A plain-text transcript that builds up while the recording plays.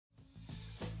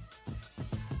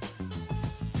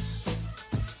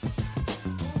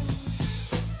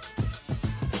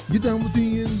Get down with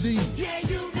D&D. Yeah,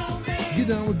 you know me. Get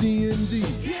down with D&D.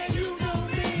 Yeah, you know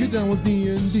me. Get down with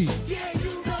D&D. Yeah,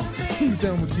 you know me. Who's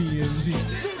down with D&D?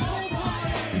 This whole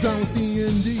party. Down with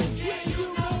D&D. Yeah,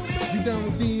 you know me. You down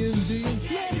with D&D?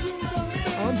 Yeah, you know me.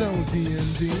 I'm down with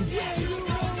D&D. Yeah, you know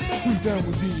me. Who's down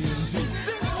with D&D?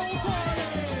 This whole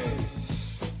party.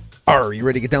 Are you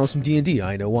ready to get down with some D&D?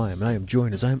 I know I am, and I am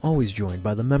joined, as I am always joined,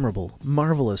 by the memorable,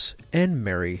 marvelous, and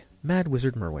merry Mad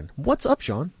Wizard Merwin. What's up,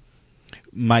 Sean?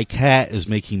 My cat is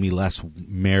making me less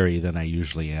merry than I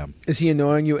usually am. Is he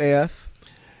annoying you AF?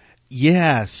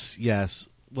 Yes.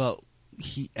 Well,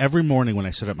 every morning when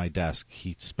I sit at my desk,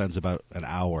 he spends about an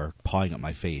hour pawing at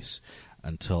my face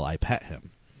until I pet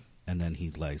him, and then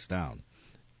he lays down.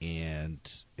 And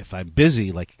if I'm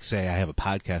busy, like say I have a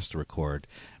podcast to record,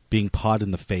 being pawed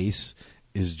in the face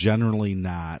is generally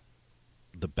not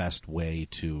the best way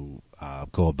to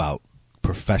go about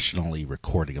professionally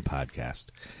recording a podcast.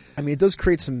 I mean, it does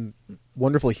create some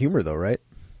wonderful humor, though, right?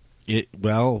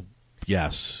 Well,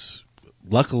 yes.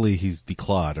 Luckily, he's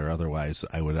declawed, or otherwise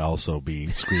I would also be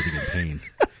screaming in pain.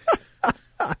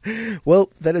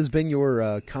 Well, that has been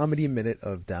your comedy minute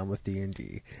of Down with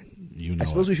D&D. You know I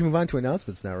suppose it. we should move on to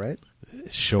announcements now, right?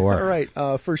 Sure. All right,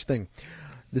 first thing.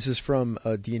 This is from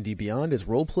D&D Beyond. It's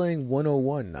Role-Playing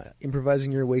 101,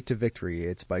 Improvising Your Way to Victory.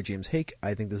 It's by James Hake.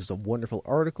 I think this is a wonderful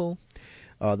article.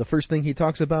 The first thing he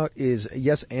talks about is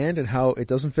yes and how it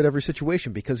doesn't fit every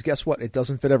situation, because guess what? It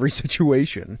doesn't fit every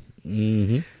situation.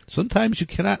 Mm-hmm. Sometimes you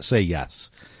cannot say yes.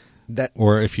 That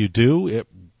Or if you do, it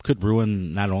could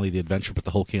ruin not only the adventure, but the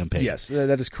whole campaign. Yes,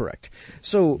 that is correct.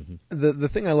 So the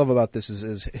thing I love about this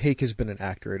is Hake has been an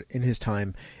actor in his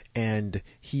time, and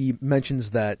he mentions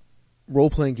that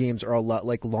role-playing games are a lot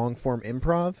like long-form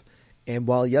improv. And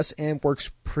while yes and works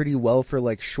pretty well for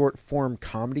like short-form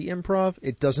comedy improv,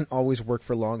 it doesn't always work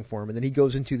for long-form. And then he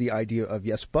goes into the idea of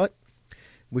yes but,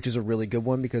 which is a really good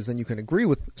one, because then you can agree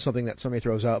with something that somebody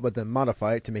throws out, but then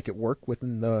modify it to make it work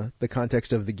within the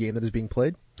context of the game that is being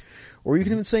played. Or you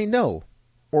can even say no.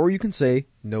 Or you can say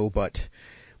no but,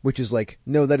 which is like,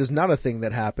 no, that is not a thing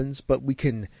that happens, but we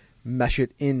can mesh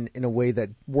it in a way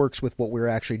that works with what we're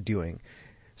actually doing.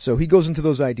 So he goes into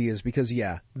those ideas because,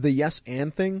 yeah, the yes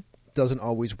and thing doesn't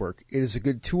always work. It is a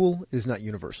good tool. It is not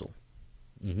universal.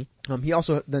 Mm-hmm. He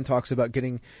also then talks about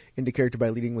getting into character by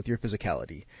leading with your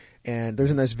physicality. And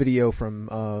there's a nice video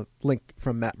from link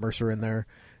from Matt Mercer in there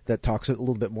that talks a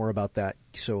little bit more about that.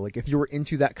 So like if you're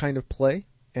into that kind of play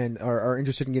and are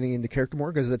interested in getting into character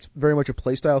more, because that's very much a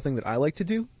play style thing that I like to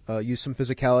do, use some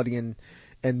physicality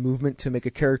and movement to make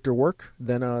a character work,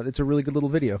 then it's a really good little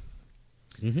video.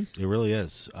 Mm-hmm. It really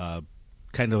is.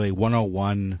 Kind of a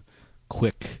 101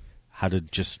 quick how to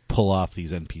just pull off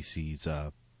these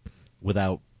NPCs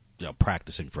without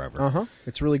practicing forever.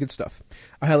 It's really good stuff.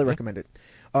 I highly recommend it.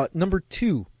 Number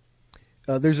 2,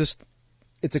 there's this.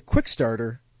 It's a quick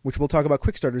starter, which we'll talk about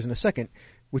quick starters in a second,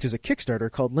 which is a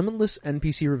Kickstarter called Limitless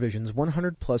NPC Revisions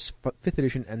 100 plus 5th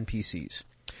edition NPCs.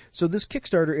 So this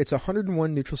Kickstarter, it's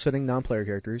 101 neutral setting non-player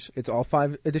characters. It's all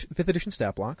 5th edition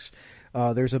stat blocks.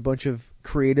 There's a bunch of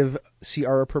creative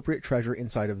CR appropriate treasure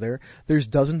inside of there. There's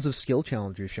dozens of skill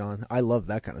challenges, Sean. I love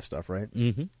that kind of stuff, right?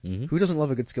 Mm-hmm. Mm-hmm. Who doesn't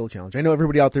love a good skill challenge? I know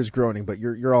everybody out there is groaning, but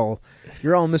you're all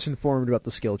misinformed about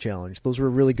the skill challenge. Those were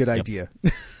a really good idea.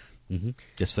 Mm-hmm.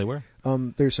 Yes, they were.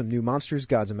 There's some new monsters,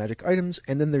 gods, and magic items,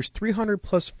 and then there's 300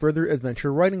 plus further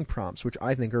adventure writing prompts, which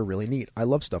I think are really neat. I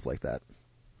love stuff like that.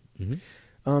 Mm-hmm.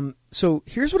 So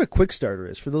here's what a quick starter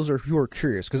is for those who are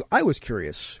curious, because I was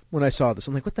curious when I saw this.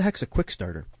 I'm like, what the heck's a quick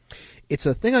starter? It's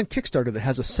a thing on Kickstarter that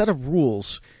has a set of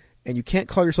rules, and you can't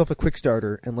call yourself a quick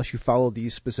starter unless you follow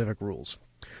these specific rules.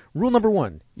 Rule number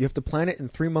 1, you have to plan it in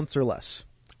 3 months or less.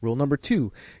 Rule number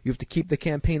 2, you have to keep the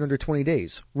campaign under 20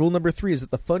 days. Rule number 3 is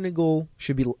that the funding goal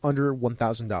should be under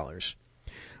 $1,000.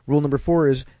 Rule number 4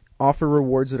 is offer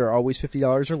rewards that are always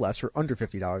 $50 or less, or under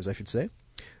 $50, I should say.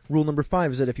 Rule number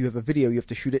 5 is that if you have a video, you have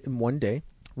to shoot it in 1 day.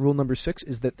 Rule number 6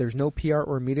 is that there's no PR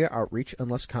or media outreach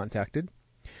unless contacted.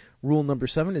 Rule number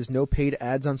 7 is no paid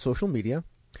ads on social media.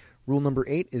 Rule number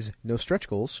 8 is no stretch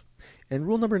goals. And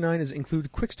rule number 9 is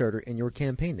include Quickstarter in your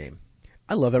campaign name.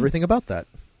 I love everything about that.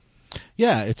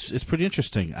 Yeah, it's pretty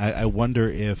interesting. I wonder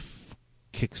if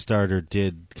Kickstarter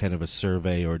did kind of a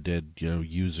survey or did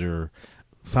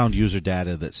found user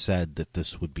data that said that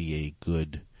this would be a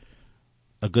good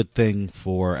thing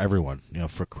for everyone,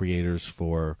 for creators,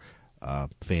 for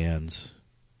fans.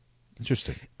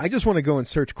 Interesting. I just want to go and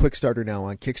search Quickstarter now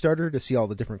on Kickstarter to see all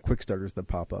the different Quickstarters that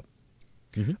pop up.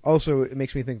 Mm-hmm. Also, it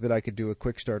makes me think that I could do a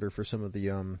Quickstarter for some of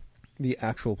the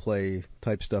actual play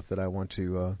type stuff that I want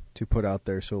to put out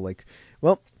there. So, like,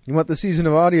 well, You want the season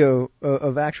of audio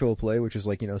of actual play, which is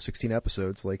 16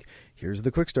 episodes. Like, here's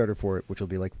the quick starter for it, which will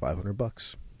be like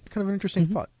 $500. Kind of an interesting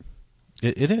thought.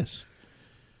 It is.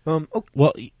 Oh,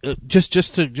 Well, just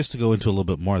to go into a little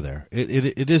bit more there,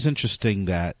 it is interesting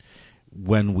that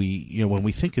when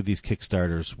we think of these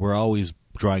Kickstarters, we're always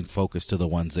drawing focus to the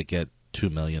ones that get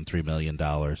 $2 million, $3 million,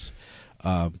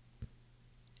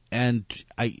 and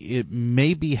it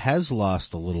maybe has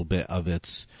lost a little bit of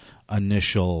its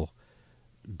initial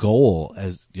goal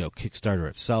as Kickstarter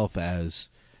itself as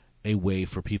a way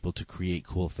for people to create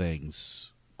cool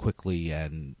things quickly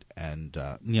and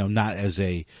not as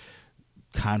a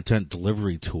content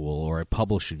delivery tool or a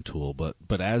publishing tool,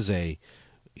 but as a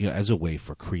way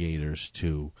for creators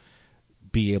to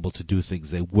be able to do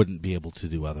things they wouldn't be able to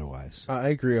do otherwise. I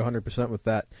agree 100% with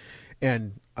that,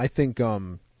 and I think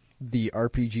the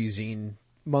RPG Zine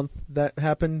month that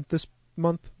happened this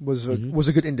month was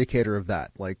a good indicator of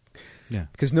that. Like, Yeah.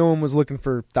 because no one was looking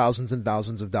for thousands and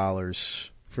thousands of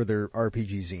dollars for their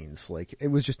RPG zines. Like, it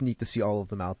was just neat to see all of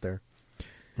them out there.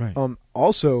 Right.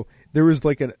 Also, there was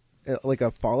like a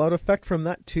Fallout effect from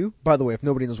that too. By the way, if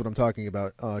nobody knows what I'm talking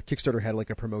about, Kickstarter had like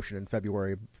a promotion in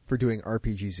February for doing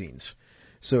RPG zines.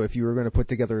 So if you were going to put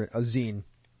together a zine,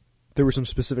 there were some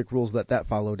specific rules that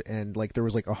followed, and like there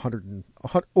was like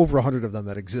over 100 of them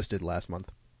that existed last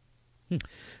month.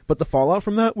 But the fallout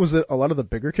from that was that a lot of the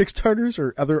bigger Kickstarters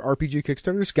or other RPG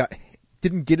Kickstarters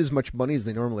didn't get as much money as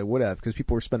they normally would have because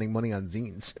people were spending money on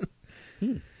zines,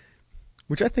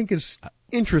 which I think is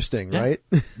interesting, Yeah. right?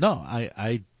 No,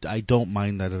 I don't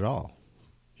mind that at all.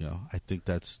 I think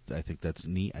that's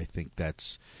neat. I think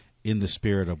that's in the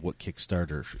spirit of what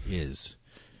Kickstarter is.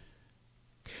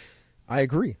 I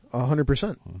agree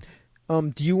 100%.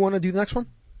 Do you want to do the next one?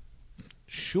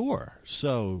 Sure.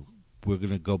 So we're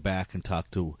going to go back and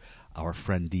talk to our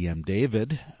friend DM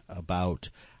David about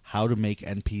how to make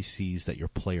NPCs that your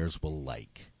players will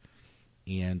like.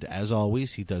 And as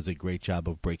always, he does a great job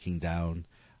of breaking down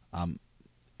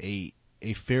a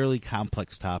fairly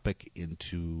complex topic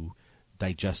into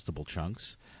digestible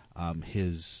chunks.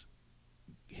 His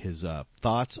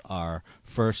thoughts are,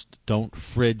 first, don't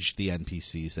fridge the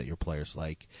NPCs that your players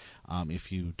like.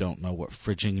 If you don't know what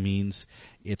fridging means,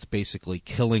 it's basically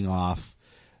killing off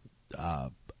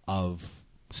of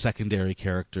secondary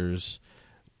characters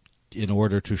in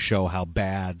order to show how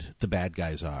bad the bad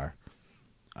guys are.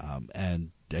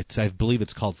 And I believe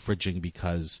it's called fridging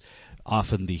because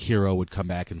often the hero would come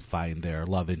back and find their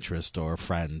love interest or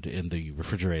friend in the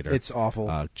refrigerator. It's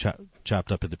awful.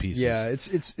 Chopped up into pieces. Yeah,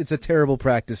 it's a terrible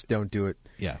practice. Don't do it.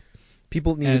 Yeah.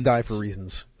 People need to die for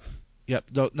reasons. Yep.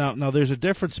 Now, there's a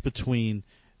difference between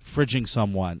fridging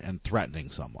someone and threatening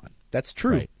someone. That's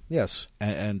true. Right. Yes.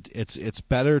 And it's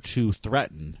better to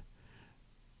threaten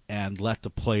and let the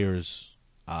players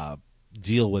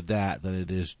deal with that than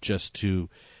it is just to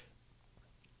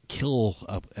kill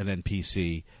an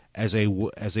NPC as a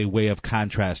way of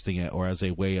contrasting it or as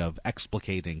a way of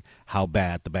explicating how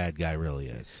bad the bad guy really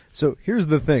is. So here's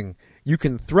the thing. You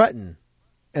can threaten,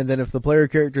 and then if the player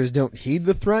characters don't heed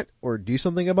the threat or do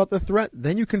something about the threat,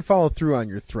 then you can follow through on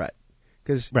your threat.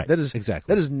 Because that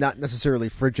is not necessarily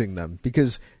fridging them.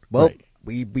 Because, well,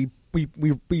 Right.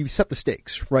 we set the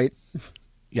stakes, right?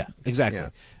 Yeah, exactly. Yeah.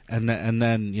 And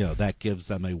then that gives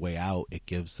them a way out. It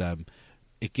gives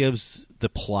the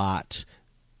plot.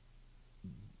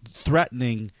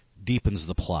 Threatening deepens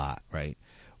the plot, right?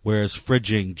 Whereas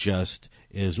fridging just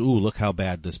is, ooh, look how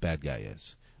bad this bad guy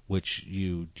is, which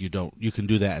you can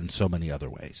do that in so many other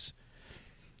ways.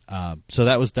 So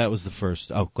that was the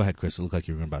first. Oh, go ahead, Chris. It looked like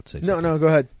you were about to say something. No, go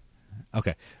ahead.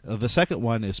 Okay. The second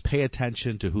one is pay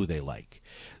attention to who they like.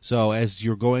 So as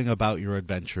you're going about your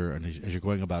adventure and as you're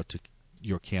going about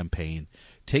your campaign,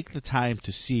 take the time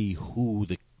to see who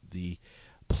the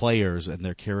players and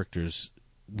their characters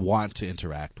want to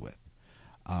interact with,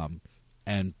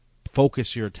 and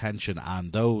focus your attention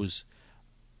on those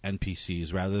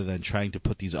NPCs rather than trying to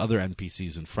put these other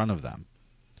NPCs in front of them.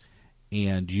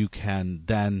 And you can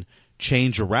then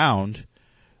change around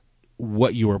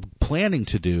what you were planning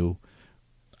to do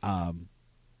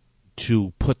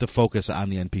to put the focus on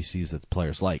the NPCs that the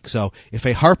players like. So if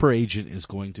a Harper agent is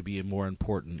going to be more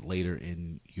important later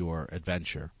in your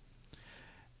adventure,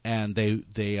 and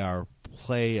they are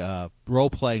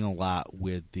role-playing a lot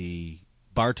with the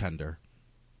bartender,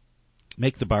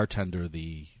 make the bartender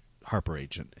the Harper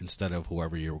agent instead of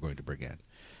whoever you were going to bring in.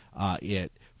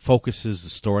 It focuses the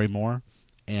story more,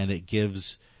 and it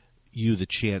gives you the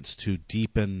chance to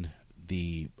deepen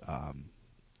the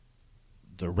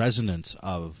resonance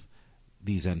of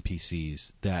these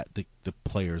NPCs that the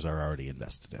players are already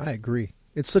invested in. I agree.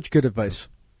 It's such good advice.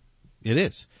 It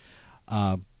is.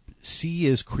 C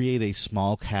is create a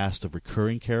small cast of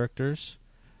recurring characters.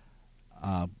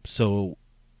 So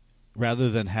rather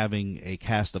than having a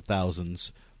cast of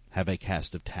thousands, have a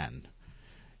cast of 10.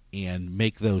 And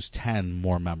make those 10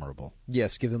 more memorable.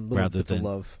 Yes, give them little Rather bits of than-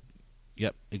 love.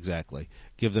 Yep, exactly.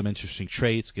 Give them interesting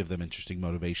traits, give them interesting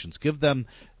motivations, give them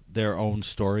their own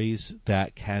stories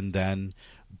that can then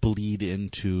bleed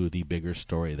into the bigger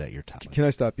story that you're telling. Can I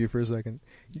stop you for a second?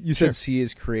 You said Sure. C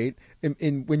is create,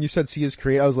 and when you said C is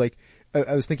create, I was like,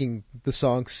 I was thinking the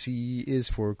song C is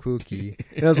for cookie,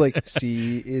 and I was like,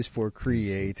 C is for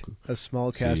create a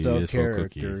small cast C of is for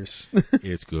cookie. characters.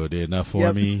 It's good enough for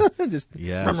Yep. me. Just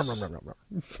Yes.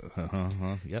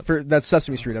 Yep. for that's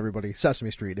Sesame Street, everybody.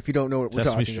 Sesame Street. If you don't know what we're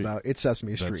Sesame talking Street. about, it's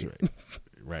Sesame That's Street.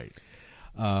 right.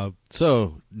 Right.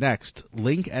 So next,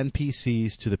 link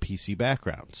NPCs to the PC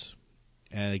backgrounds.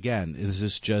 And again, this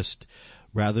is just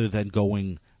rather than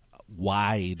going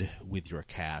wide with your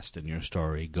cast and your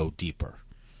story, go deeper.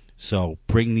 So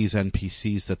bring these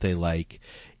NPCs that they like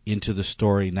into the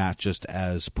story, not just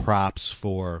as props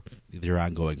for their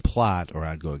ongoing plot or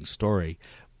ongoing story,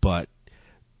 but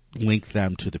link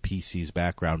them to the PC's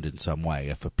background in some way.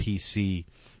 If a PC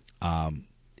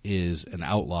is an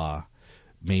outlaw,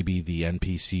 maybe the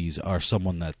NPCs are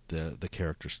someone that the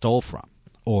character stole from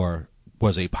or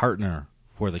was a partner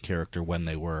for the character when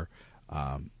they were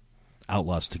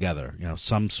outlaws together.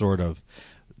 Some sort of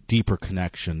deeper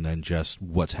connection than just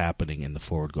what's happening in the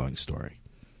forward-going story.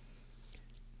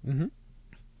 Mm-hmm.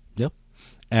 Yep.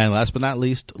 And last but not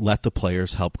least, let the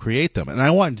players help create them. And I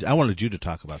wanted you to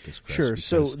talk about this, Chris. Sure.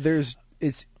 So because-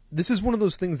 this is one of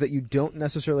those things that you don't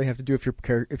necessarily have to do if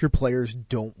your players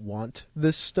don't want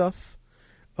this stuff,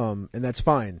 and that's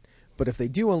fine. But if they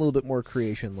do want a little bit more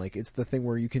creation, like it's the thing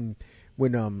where you can,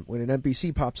 when an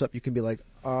NPC pops up, you can be like,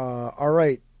 all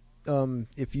right.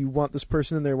 If you want this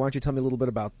person in there, why don't you tell me a little bit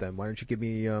about them? Why don't you give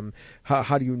me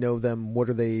how do you know them? What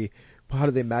are they? How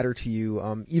do they matter to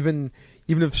you? Even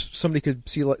if somebody could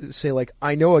say like,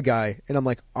 I know a guy, and I'm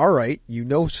like, all right, you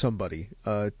know somebody.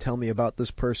 Tell me about this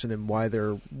person and why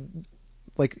they're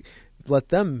like. Let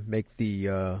them make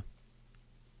the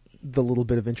little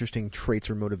bit of interesting traits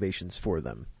or motivations for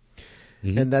them.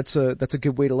 Mhm. And that's a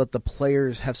good way to let the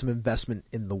players have some investment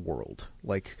in the world.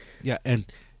 Like, Yeah, and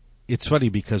it's funny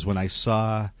because when I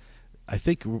saw, I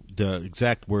think the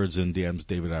exact words in DM's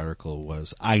David article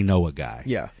was, I know a guy.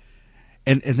 yeah.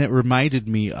 And that reminded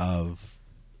me of,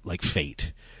 like,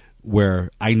 Fate, where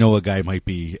I know a guy might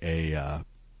be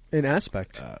An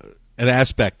aspect. an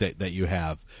aspect that you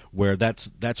have where that's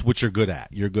what you're good at.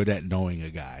 You're good at knowing a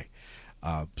guy.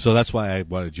 So that's why I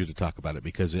wanted you to talk about it,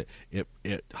 because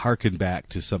it harkened back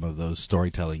to some of those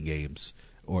storytelling games,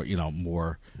 or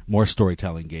more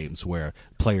storytelling games where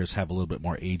players have a little bit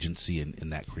more agency in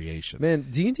that creation. Man,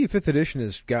 D&D 5th edition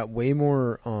has got way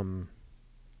more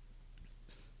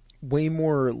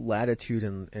latitude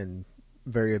and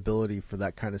variability for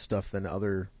that kind of stuff than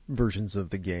other versions of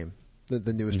the game.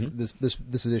 The newest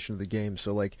this edition of the game.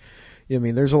 So like,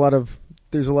 there's a lot of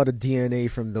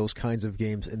DNA from those kinds of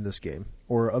games in this game,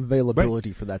 or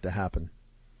availability for that to happen.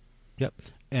 Yep.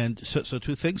 And so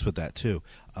two things with that too.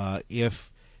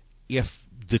 If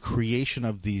the creation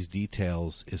of these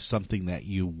details is something that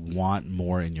you want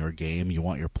more in your game, you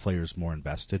want your players more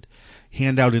invested,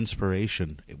 hand out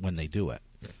inspiration when they do it.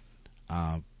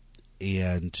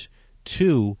 And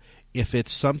two, if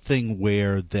it's something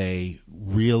where they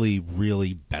really,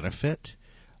 really benefit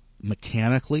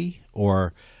mechanically,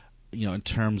 or in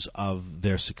terms of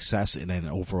their success in an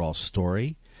overall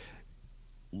story,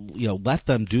 let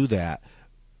them do that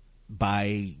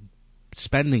by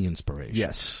spending inspiration.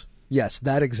 Yes,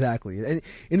 that exactly. And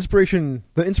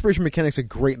the inspiration mechanic's a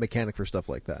great mechanic for stuff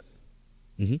like that.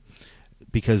 Mm-hmm.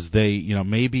 Because they,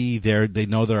 maybe they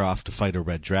know they're off to fight a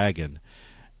red dragon,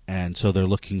 and so they're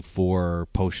looking for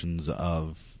potions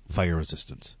of fire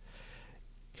resistance.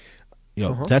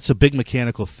 That's a big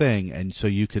mechanical thing, and so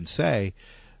you can say,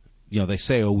 they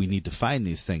say, oh, we need to find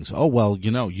these things. Oh, well,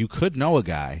 you could know a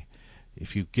guy.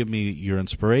 If you give me your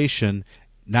inspiration,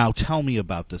 now tell me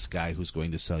about this guy who's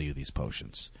going to sell you these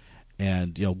potions.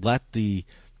 And let the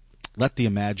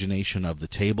imagination of the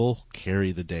table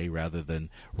carry the day rather than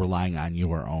relying on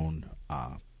your own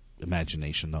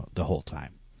imagination the whole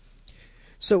time.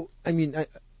 So,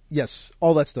 yes,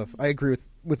 all that stuff. I agree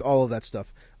with all of that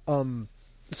stuff.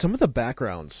 Some of the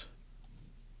backgrounds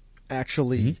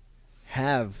actually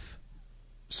have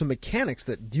some mechanics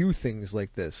that do things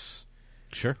like this.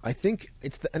 Sure. I think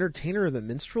it's the entertainer or the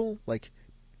minstrel. Like,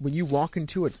 when you walk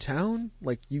into a town,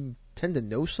 like, you tend to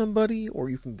know somebody, or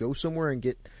you can go somewhere and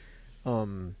get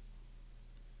maybe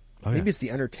it's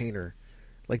the entertainer.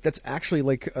 Like, that's actually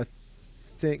like a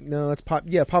think no, it's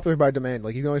popular by demand.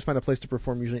 Like you can always find a place to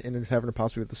perform, usually in a tavern,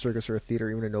 possibly at the circus or a theater,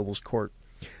 even a noble's court.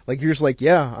 Like you're just like,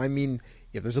 yeah, I mean,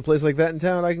 if there's a place like that in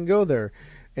town, I can go there,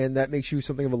 and that makes you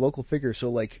something of a local figure. So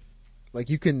like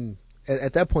you can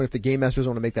at that point, if the game masters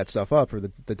want to make that stuff up, or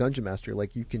the dungeon master,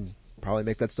 like you can probably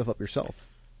make that stuff up yourself.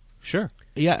 Sure.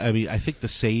 Yeah, I mean, I think the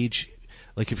sage,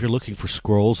 like if you're looking for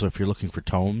scrolls or if you're looking for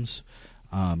tomes,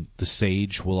 the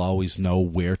sage will always know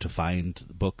where to find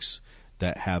books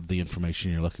that have the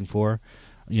information you're looking for.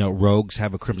 You know, rogues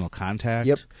have a criminal contact.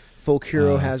 Yep. Folk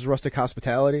hero has rustic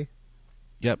hospitality.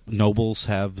 Yep. Nobles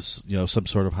have, some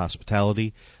sort of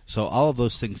hospitality. So all of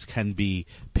those things can be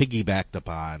piggybacked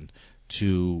upon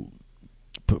to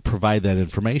provide that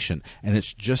information. And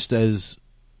it's just as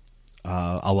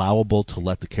allowable to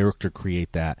let the character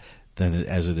create that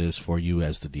as it is for you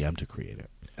as the DM to create it.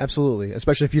 Absolutely.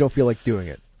 Especially if you don't feel like doing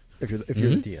it. If you're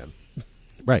the DM.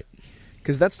 Right.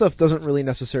 Because that stuff doesn't really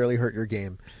necessarily hurt your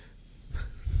game.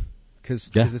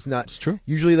 Because it's not. It's true.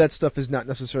 Usually that stuff is not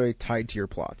necessarily tied to your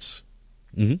plots.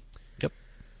 Mm-hmm. Yep.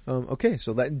 Okay,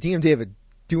 so that DM David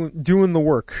doing the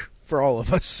work for all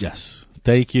of us. Yes.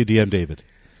 Thank you, DM David.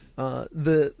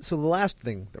 The last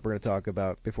thing that we're going to talk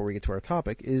about before we get to our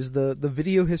topic is the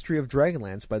video history of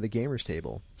Dragonlance by the Gamers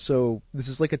Table. So this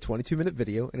is like a 22-minute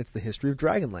video, and it's the history of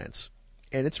Dragonlance,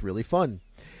 and it's really fun.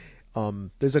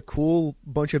 There's a cool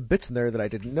bunch of bits in there that I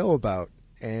didn't know about,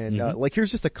 and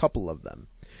here's just a couple of them.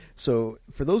 So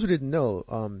for those who didn't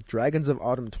know, Dragons of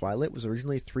Autumn Twilight was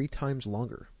originally 3 times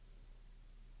longer.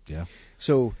 Yeah.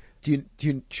 So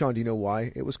Sean, do you know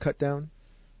why it was cut down?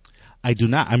 I do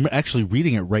not. I'm actually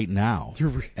reading it right now,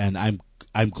 and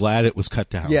I'm glad it was cut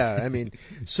down. Yeah, I mean,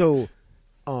 so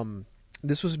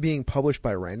this was being published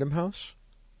by Random House,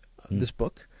 this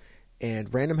book,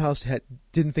 and Random House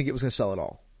didn't think it was going to sell at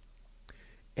all.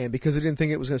 And because they didn't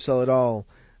think it was going to sell at all,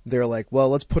 they're like, well,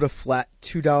 let's put a flat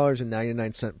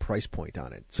 $2.99 price point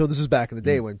on it. So this is back in the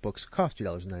day when books cost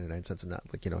 $2.99 and not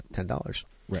like, $10.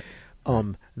 Right.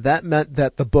 That meant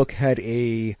that the book had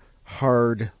a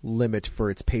hard limit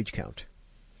for its page count.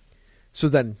 So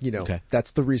then,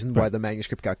 that's the reason why the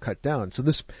manuscript got cut down. So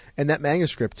that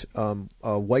manuscript,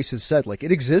 Weiss has said, like,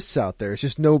 it exists out there. It's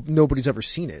just nobody's ever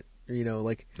seen it.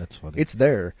 That's funny. It's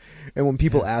there. And when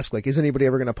people ask, like, is anybody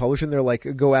ever going to publish it? And they're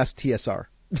like, go ask TSR.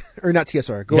 Or not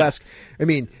TSR. Go ask. I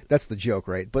mean, that's the joke,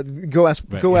 right? But go ask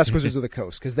Wizards of the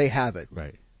Coast, because they have it.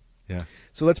 Right. Yeah.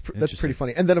 So that's pretty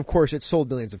funny. And then, of course, it sold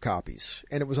millions of copies.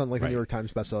 And it was on, like, the New York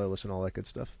Times bestseller list and all that good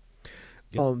stuff.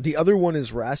 Yep. The other one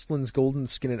is Rastlin's Golden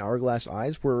Skin and Hourglass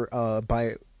Eyes, where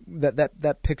by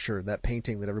that picture, that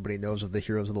painting that everybody knows of the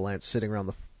heroes of the Lance sitting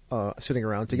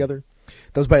around together,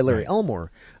 that was by Larry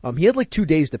Elmore. He had like 2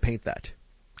 days to paint that.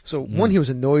 So one, he was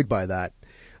annoyed by that,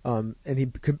 and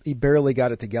he barely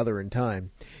got it together in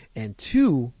time. And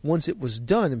 2, once it was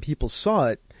done and people saw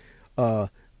it,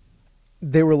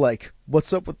 they were like,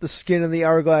 "What's up with the skin and the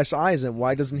hourglass eyes? And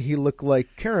why doesn't he look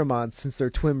like Caramon since they're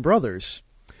twin brothers?"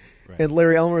 And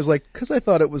Larry Elmer was like, because I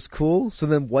thought it was cool. So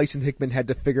then Weiss and Hickman had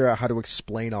to figure out how to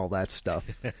explain all that stuff.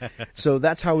 So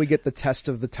that's how we get the test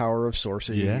of the Tower of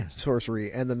Sorcery,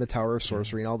 and then the Tower of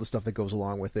Sorcery, and all the stuff that goes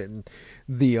along with it, and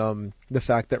the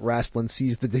fact that Rastlin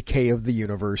sees the decay of the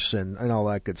universe and all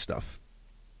that good stuff.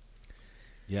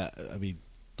 Yeah, I mean,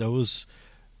 those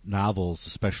novels,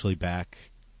 especially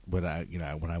back when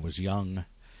I was young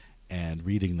and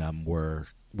reading them, were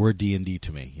D&D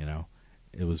to me.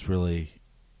 It was really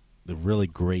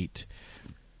great,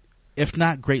 if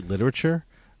not great literature,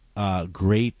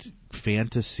 great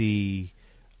fantasy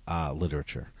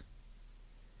literature.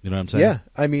 You know what I'm saying? Yeah,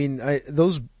 I mean,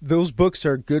 those books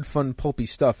are good, fun, pulpy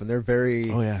stuff, and they're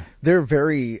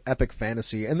very epic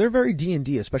fantasy, and they're very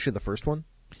D&D, especially the first one.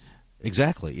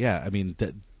 Exactly. Yeah, I mean,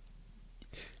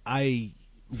 I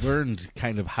learned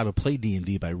kind of how to play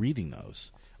D&D by reading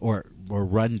those. Or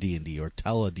run D&D, or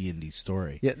tell a D&D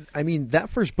story. Yeah, I mean, that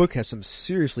first book has some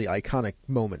seriously iconic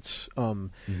moments.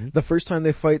 The first time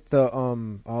they fight the,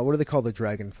 what do they call the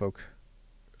dragon folk?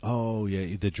 Oh,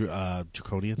 yeah, the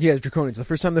Draconians? Yeah, the Draconians. The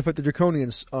first time they fight the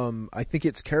Draconians, I think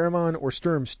it's Caramon or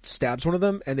Sturm stabs one of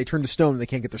them, and they turn to stone and they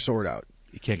can't get their sword out.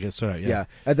 You can't get the sword out, Yeah,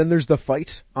 and then there's the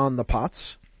fight on the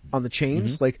pots, on the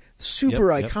chains, like, super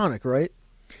iconic, right?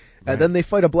 And then they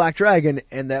fight a black dragon,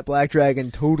 and that black dragon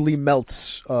totally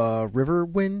melts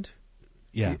Riverwind.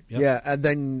 Yeah. Yeah, and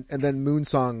then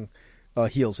Moonsong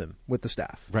heals him with the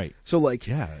staff. Right. So like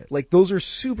those are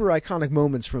super iconic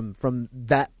moments from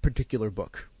that particular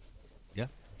book. Yeah.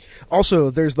 Also,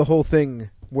 there's the whole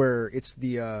thing where it's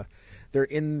they're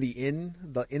in the inn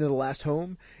of the last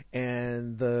home,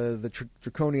 and the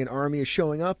Draconian army is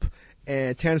showing up,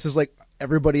 and Tanis is like,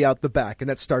 everybody out the back,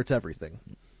 and that starts everything.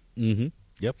 Mm-hmm.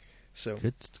 Yep. So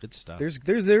Good stuff.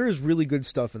 there is really good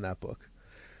stuff in that book.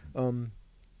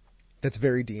 That's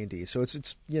very D&D. So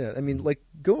it's yeah. I mean, like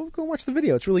go watch the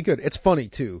video. It's really good. It's funny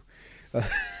too.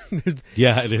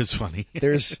 Yeah, it is funny.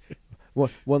 There's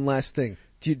one last thing.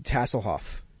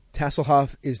 Tasselhoff.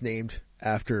 Tasselhoff is named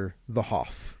after the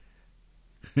Hoff.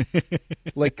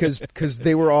 Like because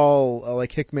they were all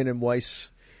like Hickman and Weiss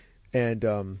and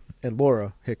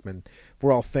Laura Hickman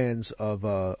were all fans of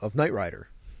Knight Rider.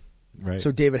 Right.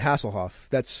 So David Hasselhoff,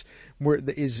 that's where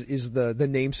is the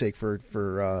namesake for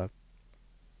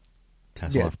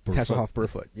Tasselhoff. Tasselhoff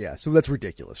Burfoot. Yeah, so that's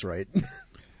ridiculous, right?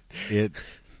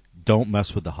 Don't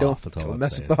mess with the Hoff. Don't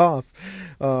mess with the Hoff.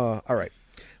 All right,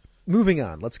 moving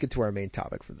on. Let's get to our main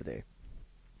topic for the day.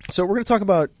 So we're going to talk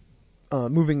about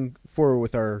moving forward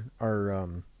with our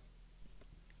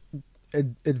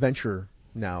Adventure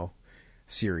Now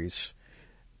series.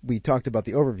 We talked about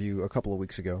the overview a couple of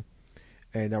weeks ago.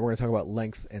 And now we're going to talk about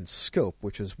length and scope,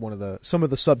 which is some of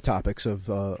the subtopics of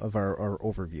our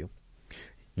overview.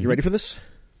 You ready for this?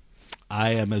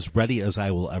 I am as ready as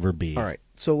I will ever be. All right.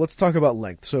 So let's talk about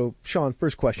length. So, Sean,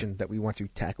 first question that we want to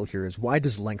tackle here is, why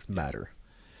does length matter?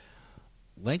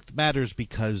 Length matters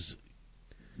because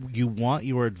you want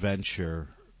your adventure,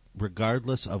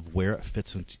 regardless of where it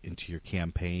fits into your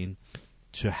campaign,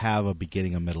 to have a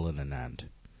beginning, a middle, and an end.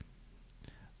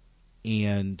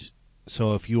 And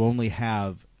so if you only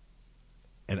have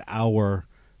an hour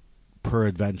per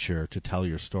adventure to tell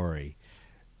your story,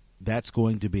 that's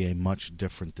going to be a much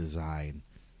different design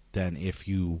than if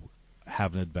you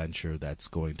have an adventure that's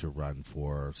going to run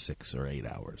for 6 or 8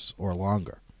 hours or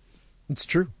longer. It's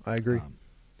true. I agree.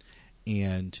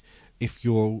 And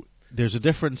there's a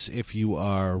difference if you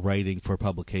are writing for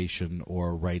publication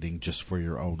or writing just for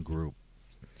your own group.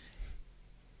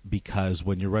 Because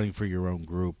when you're writing for your own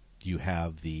group, you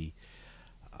have the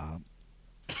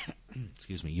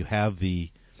you have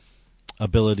the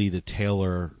ability to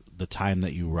tailor the time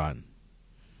that you run.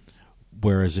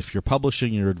 Whereas if you're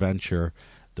publishing your adventure,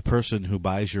 the person who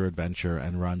buys your adventure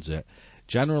and runs it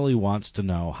generally wants to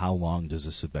know, how long does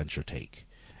this adventure take?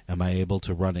 Am I able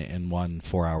to run it in one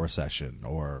 4-hour session,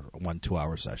 or one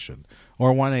 2-hour session,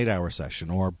 or one 8-hour session,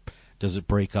 or does it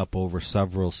break up over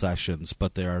several sessions,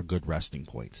 but there are good resting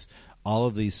points? All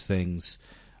of these things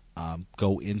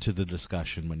go into the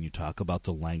discussion when you talk about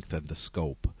the length and the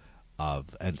scope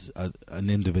of an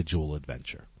individual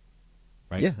adventure.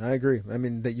 Right? Yeah, I agree. I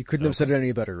mean, that you couldn't have said it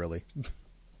any better, really.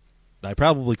 I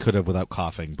probably could have without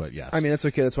coughing, but yes. I mean, that's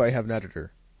okay. That's why I have an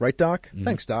editor. Right, Doc? Mm-hmm.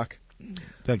 Thanks, Doc.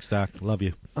 Thanks, Doc. Love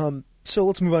you. So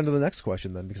let's move on to the next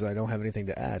question then, because I don't have anything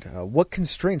to add. What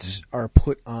constraints are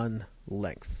put on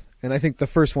length? And I think the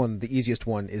first one, the easiest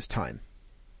one, is time.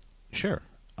 Sure.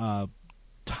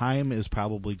 Time is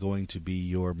probably going to be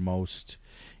your most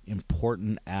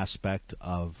important aspect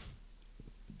of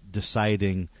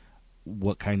deciding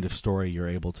what kind of story you're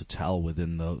able to tell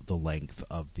within the length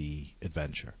of the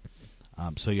adventure.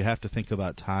 So you have to think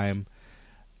about time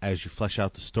as you flesh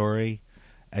out the story,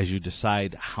 as you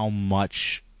decide how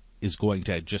much is going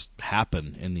to just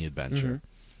happen in the adventure,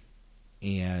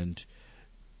 and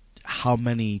how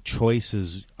many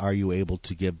choices are you able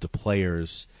to give the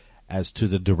players as to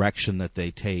the direction that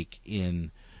they take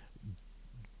in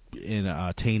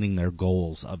attaining their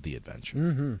goals of the adventure.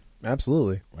 Mm-hmm.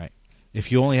 Absolutely. Right.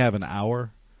 If you only have an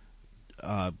hour,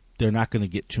 they're not going to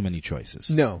get too many choices.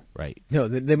 No. Right. No,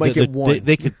 they might get one.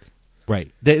 They could,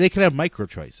 right. They could have micro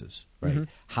choices, right? Mm-hmm.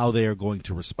 How they are going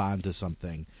to respond to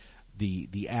something,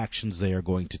 the actions they are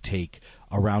going to take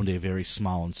around a very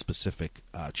small and specific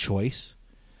choice,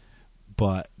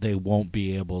 but they won't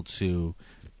be able to,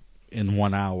 in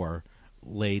 1 hour,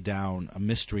 lay down a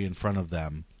mystery in front of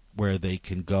them where they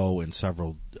can go in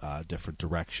several different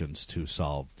directions to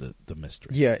solve the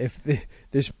mystery. Yeah, if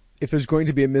there's going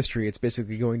to be a mystery, it's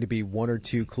basically going to be 1 or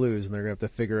 2 clues, and they're going to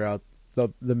have to figure out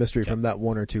the mystery from that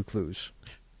 1 or 2 clues.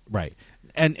 Right.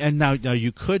 And now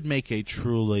you could make a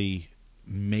truly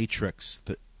Matrix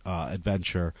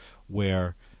adventure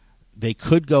where they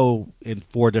could go in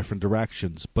 4 different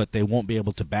directions, but they won't be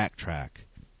able to backtrack.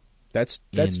 That's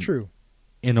true.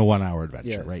 In a 1 hour adventure,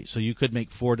 Yeah. right? So you could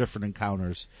make 4 different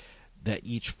encounters that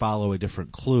each follow a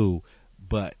different clue,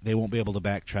 but they won't be able to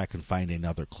backtrack and find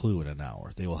another clue in an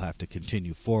hour. They will have to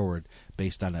continue forward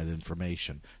based on that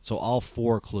information. So all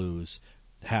 4 clues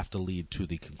have to lead to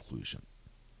the conclusion.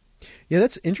 Yeah,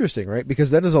 that's interesting, right?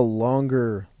 Because that is a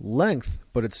longer length,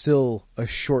 but it's still a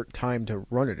short time to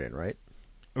run it in, right?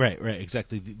 Right,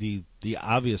 exactly. The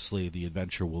obviously the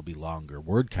adventure will be longer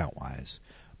word count wise,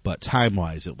 but time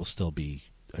wise it will still be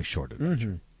a short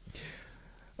adventure.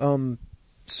 Mm-hmm.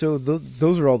 So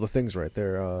those are all the things right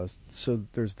there. So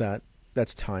there's that.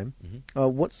 That's time.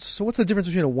 Mm-hmm. What's the difference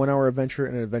between a 1 hour adventure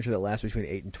and an adventure that lasts between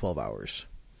 8 and 12 hours?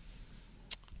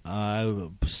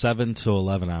 7 to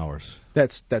 11 hours.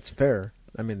 That's fair.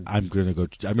 I mean, I'm gonna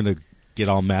get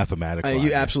all mathematical. on you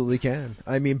it. absolutely can.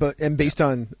 I mean, based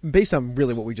on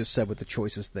really what we just said with the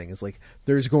choices thing is like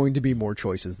there's going to be more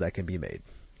choices that can be made.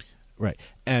 Right.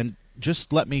 And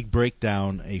just let me break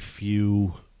down a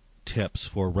few tips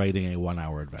for writing a 1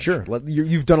 hour adventure. Sure,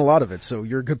 you've done a lot of it, so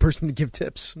you're a good person to give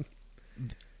tips.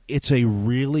 It's a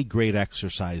really great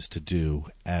exercise to do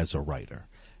as a writer.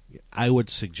 I would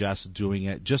suggest doing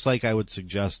it just like I would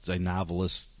suggest a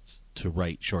novelist to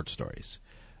write short stories,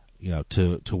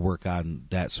 to work on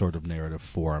that sort of narrative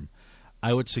form.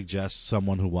 I would suggest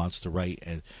someone who wants to write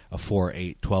a 4,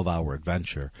 8, 12-hour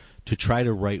adventure to try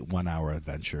to write 1 hour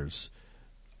adventures.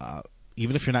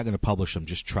 Even if you're not going to publish them,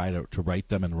 just try to write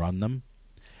them and run them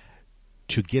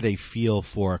to get a feel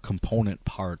for component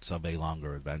parts of a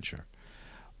longer adventure.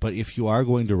 But if you are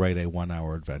going to write a 1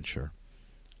 hour adventure,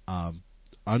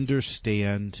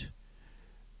 understand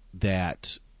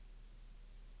that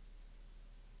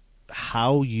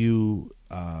how you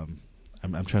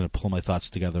I'm trying to pull my thoughts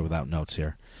together without notes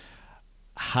here.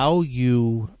 How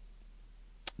you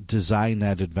design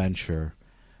that adventure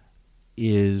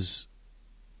is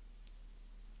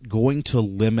going to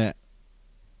limit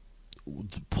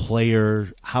the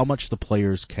player, how much the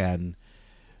players can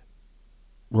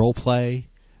role play,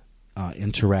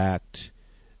 interact,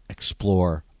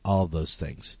 explore, all of those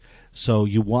things. So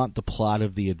you want the plot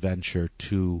of the adventure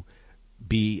to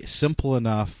be simple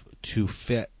enough to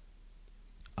fit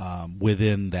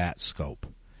within that scope.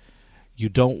 You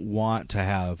don't want to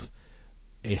have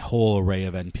a whole array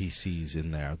of NPCs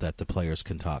in there that the players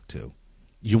can talk to.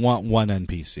 You want one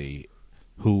NPC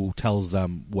who tells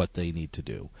them what they need to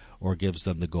do, or gives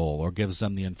them the goal, or gives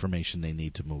them the information they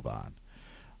need to move on.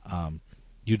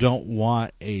 You don't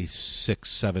want a 6,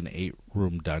 7, 8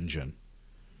 room dungeon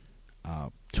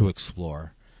to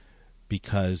explore,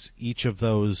 because each of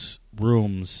those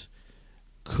rooms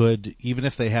could, even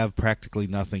if they have practically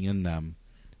nothing in them,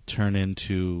 turn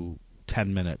into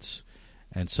 10 minutes.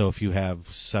 And so if you have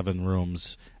 7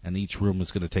 rooms and each room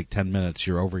is going to take 10 minutes,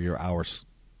 you're over your hour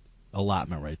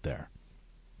allotment right there.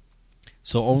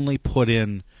 So only put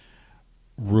in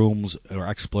rooms or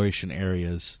exploration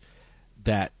areas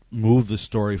that move the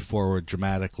story forward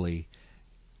dramatically,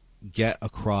 get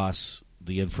across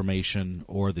the information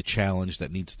or the challenge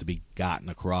that needs to be gotten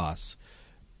across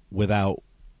without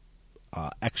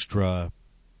extra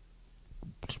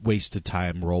wasted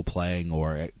time role-playing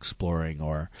or exploring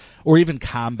or even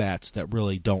combats that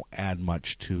really don't add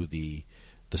much to the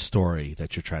story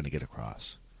that you're trying to get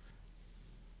across.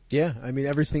 Yeah, I mean,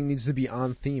 everything needs to be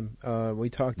on theme. We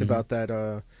talked about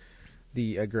that,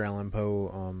 the Edgar Allan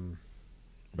Poe...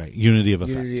 right, Unity of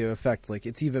Effect. Unity of Effect. Like,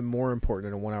 it's even more important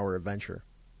in a 1 hour adventure.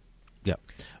 Yeah.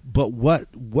 But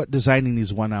what designing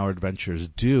these 1 hour adventures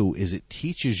do is it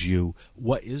teaches you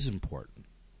what is important,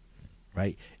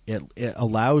 right? It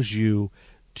allows you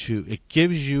to, it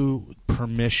gives you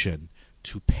permission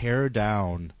to pare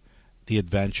down the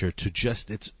adventure to just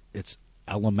its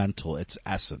elemental, its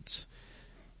essence.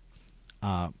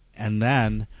 And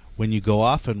then when you go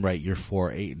off and write your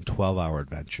 4, 8, and 12-hour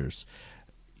adventures,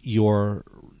 your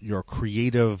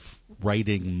creative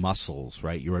writing muscles,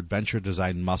 right, your adventure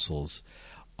design muscles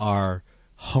are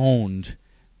honed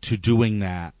to doing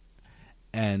that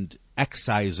and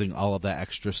excising all of that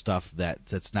extra stuff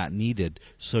that's not needed.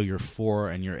 So your 4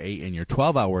 and your 8 and your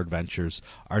 12-hour adventures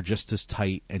are just as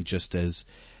tight and just as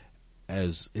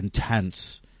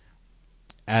intense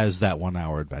as that 1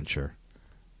 hour adventure.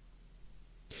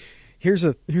 Here's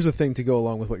a thing to go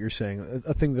along with what you're saying.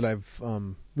 A thing that I've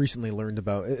recently learned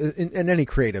about in any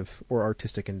creative or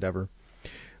artistic endeavor.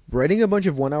 Writing a bunch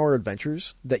of 1 hour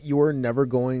adventures that you're never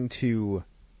going to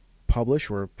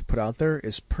publish or put out there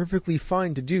is perfectly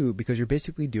fine to do because you're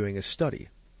basically doing a study.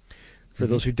 For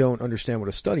those who don't understand what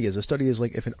a study is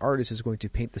like if an artist is going to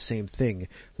paint the same thing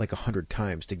like 100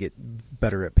 times to get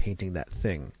better at painting that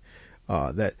thing.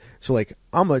 So like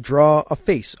I'm gonna draw a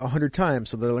face 100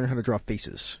 times so that I learn how to draw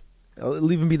faces.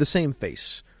 It'll even be the same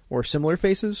face or similar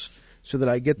faces so that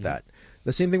I get that.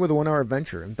 The same thing with a 1 hour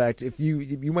adventure. In fact, if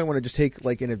you might want to just take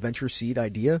like an adventure seed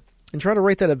idea and try to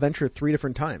write that adventure 3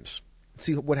 different times.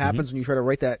 See what happens when you try to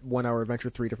write that 1 hour adventure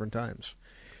 3 different times.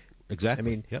 Exactly. I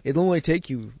mean, it'll only take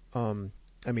you,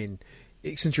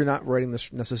 since you're not writing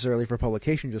this necessarily for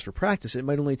publication, just for practice, it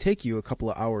might only take you a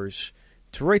couple of hours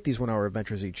to write these 1 hour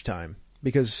adventures each time.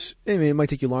 Because, it might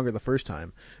take you longer the first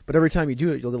time, but every time you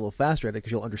do it, you'll get a little faster at it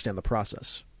because you'll understand the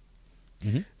process.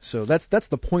 Mm-hmm. So that's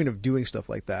the point of doing stuff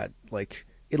like that. Like,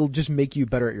 it'll just make you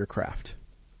better at your craft.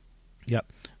 Yep.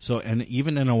 So, and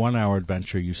even in a 1 hour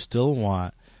adventure, you still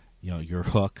want, your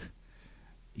hook.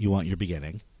 You want your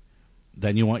beginning.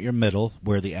 Then you want your middle,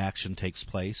 where the action takes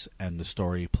place and the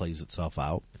story plays itself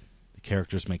out. The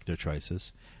characters make their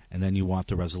choices. And then you want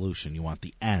the resolution. You want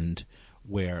the end,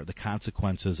 where the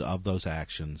consequences of those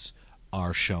actions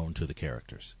are shown to the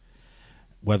characters.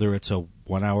 Whether it's a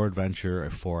 1 hour adventure,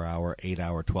 a 4 hour, 8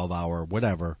 hour, 12 hour,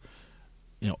 whatever,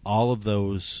 all of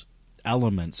those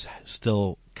elements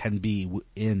still can be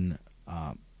in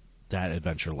that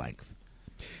adventure length.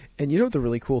 And you know what the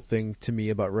really cool thing to me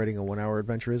about writing a 1 hour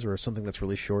adventure is, or something that's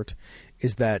really short,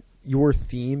 is that your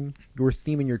theme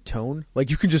and your tone,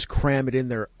 like you can just cram it in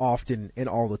there often and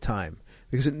all the time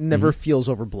because it never feels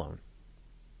overblown.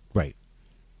 Right.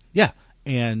 Yeah.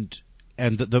 And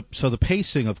so the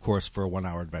pacing, of course, for a 1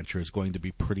 hour adventure is going to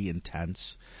be pretty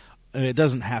intense. And it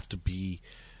doesn't have to be,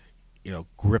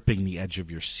 gripping the edge of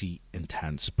your seat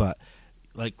intense, but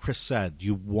like Chris said,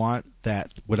 you want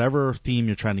that whatever theme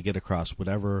you're trying to get across,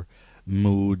 whatever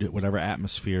mood, whatever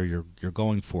atmosphere you're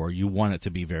going for, you want it to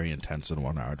be very intense in a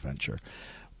 1 hour adventure.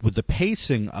 With the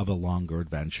pacing of a longer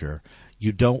adventure,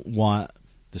 you don't want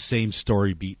the same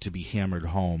story beat to be hammered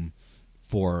home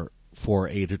for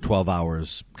 8 or 12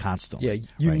 hours constantly. Yeah,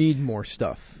 you right? need more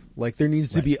stuff. Like there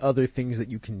needs to be other things that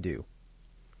you can do.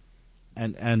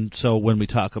 And so when we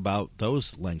talk about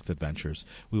those length adventures,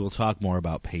 we will talk more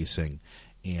about pacing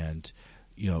and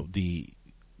the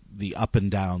up and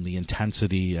down, the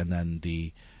intensity, and then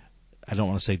the, I don't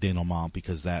want to say denouement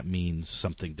because that means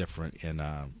something different in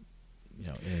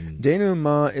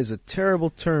denouement is a terrible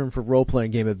term for role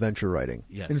playing game adventure writing.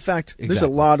 Yes, in fact, exactly. There's a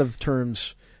lot of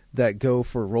terms that go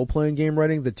for role playing game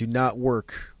writing that do not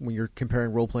work when you're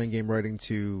comparing role playing game writing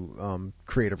to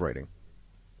creative writing.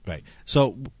 Right.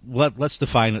 So let's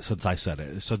define it since I said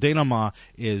it. So denouement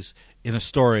is, in a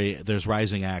story, there's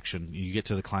rising action. You get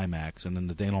to the climax, and then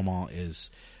the denouement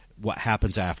is what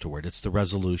happens afterward. It's the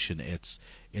resolution. It's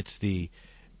the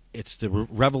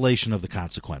revelation of the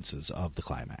consequences of the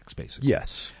climax, basically.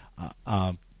 Yes.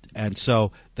 And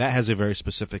so that has a very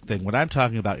specific thing. What I'm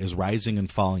talking about is rising and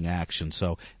falling action.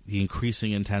 So the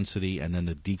increasing intensity and then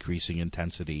the decreasing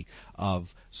intensity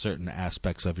of certain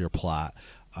aspects of your plot.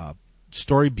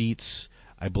 Story beats,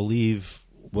 I believe,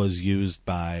 was used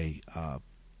by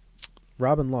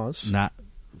Robin Laws.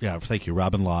 Thank you,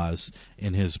 Robin Laws,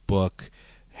 in his book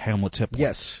Hamlet's Hit Points.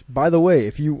 Yes. By the way,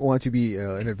 if you want to be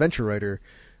an adventure writer,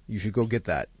 you should go get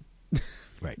that.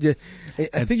 Right. Yeah,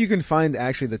 I think you can find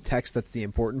actually the text that's the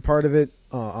important part of it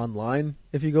online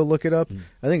if you go look it up.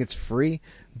 I think it's free,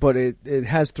 but it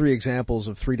has 3 examples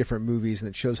of 3 different movies, and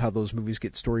it shows how those movies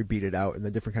get story beated out and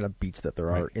the different kind of beats that there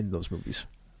are in those movies.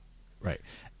 Right.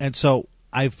 And so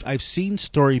I've seen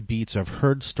story beats, I've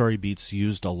heard story beats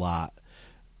used a lot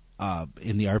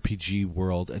in the RPG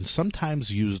world, and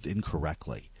sometimes used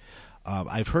incorrectly.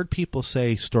 I've heard people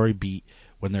say story beat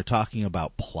when they're talking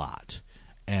about plot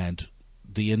and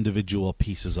the individual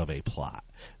pieces of a plot.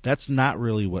 That's not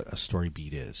really what a story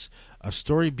beat is. A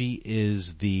story beat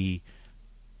is the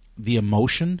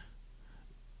emotion,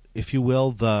 if you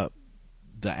will, the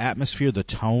atmosphere, the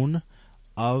tone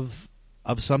of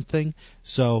something.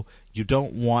 So you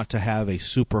don't want to have a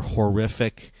super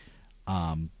horrific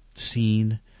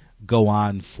scene go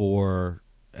on for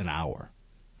an hour,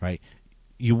 right?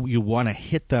 You want to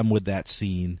hit them with that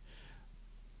scene.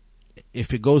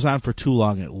 If it goes on for too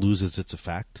long, it loses its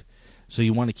effect. So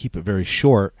you want to keep it very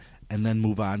short and then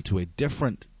move on to a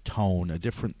different tone, a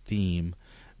different theme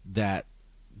that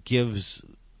gives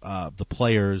the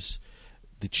players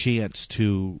the chance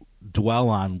to dwell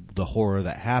on the horror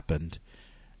that happened,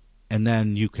 and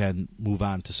then you can move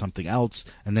on to something else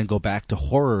and then go back to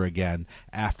horror again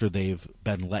after they've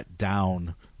been let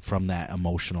down from that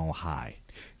emotional high.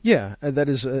 Yeah, that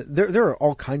is. There are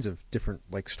all kinds of different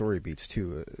like story beats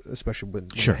too, especially when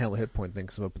the Hamlet Hit Point thing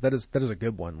comes up. But that is a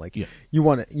good one. Like you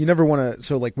never want to.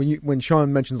 So like when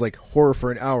Sean mentions like horror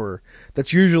for an hour,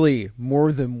 that's usually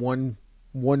more than one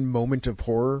moment of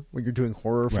horror when you're doing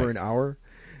horror for an hour,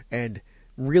 and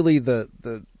really the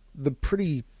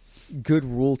pretty good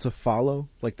rule to follow,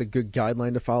 like the good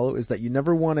guideline to follow, is that you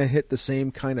never want to hit the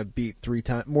same kind of beat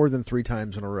more than 3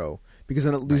 times in a row, because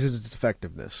then it loses its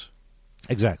effectiveness.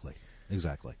 Exactly.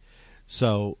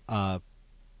 So,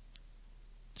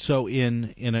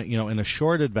 in a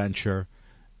short adventure,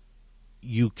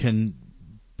 you can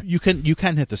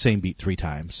hit the same beat 3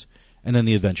 times, and then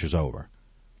the adventure's over.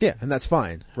 Yeah, and that's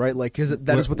fine, right? Like,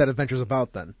 that is what that adventure's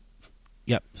about then.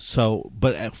 Yep. So,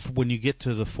 but when you get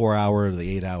to the 4-hour or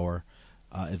the 8-hour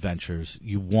adventures,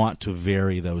 you want to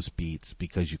vary those beats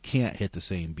because you can't hit the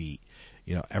same beat,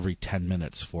 every 10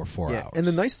 minutes for 4 hours. And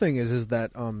the nice thing is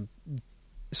that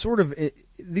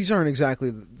these aren't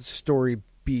exactly story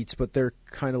beats, but they're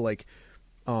kind of like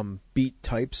beat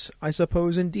types, I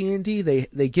suppose. In D&D,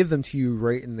 they give them to you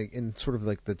right in sort of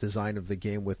like the design of the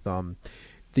game with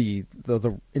the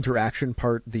interaction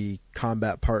part, the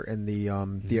combat part, and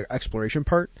the exploration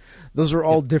part. Those are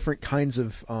all different kinds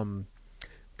of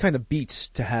kind of beats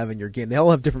to have in your game. They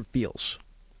all have different feels.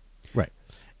 Right.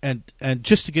 And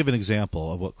just to give an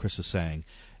example of what Chris is saying,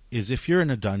 is if you're in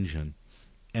a dungeon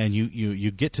and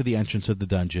you get to the entrance of the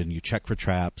dungeon, you check for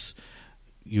traps,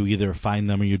 you either find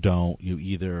them or you don't, you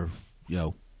either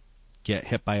get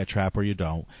hit by a trap or you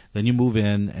don't, then you move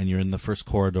in and you're in the first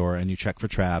corridor and you check for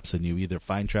traps and you either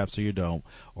find traps or you don't,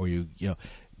 or you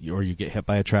get hit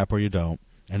by a trap or you don't,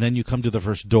 and then you come to the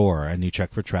first door and you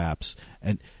check for traps.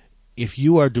 And if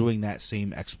you are doing that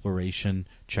same exploration,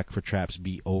 check for traps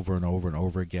beat over and over and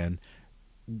over again,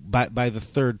 by the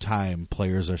third time,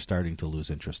 players are starting to lose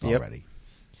interest already.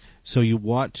 So you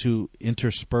want to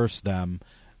intersperse them,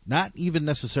 not even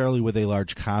necessarily with a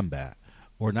large combat,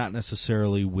 or not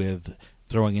necessarily with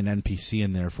throwing an NPC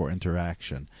in there for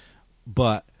interaction,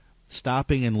 but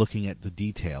stopping and looking at the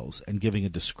details and giving a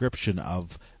description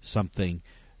of something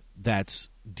that's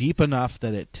deep enough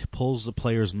that it pulls the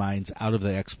player's minds out of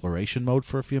the exploration mode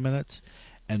for a few minutes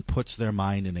and puts their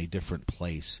mind in a different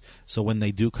place. So when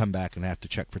they do come back and have to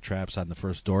check for traps on the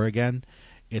first door again,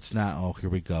 it's not, oh, here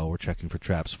we go, we're checking for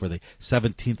traps for the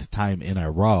 17th time in a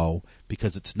row,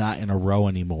 because it's not in a row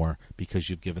anymore because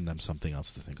you've given them something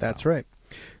else to think about. That's right.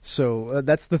 So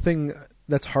that's the thing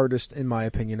that's hardest, in my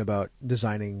opinion, about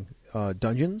designing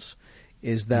dungeons,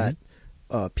 is that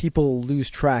people lose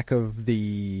track of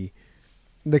the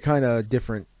kind of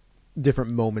different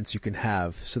moments you can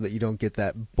have, so that you don't get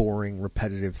that boring,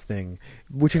 repetitive thing,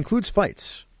 which includes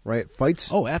fights, right?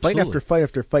 Fights. Oh, absolutely. Fight after fight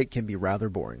after fight can be rather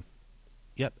boring.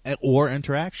 Yep, or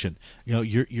interaction.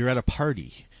 You're at a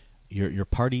party. Your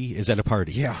party is at a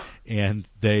party. Yeah, and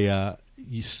they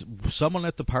someone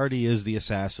at the party is the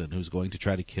assassin who's going to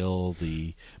try to kill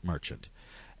the merchant,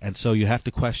 and so you have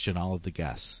to question all of the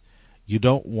guests. You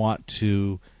don't want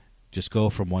to just go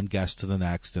from one guest to the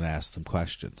next and ask them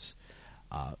questions.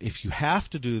 If you have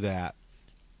to do that,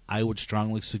 I would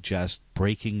strongly suggest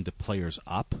breaking the players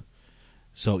up,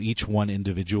 so each one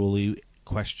individually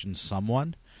questions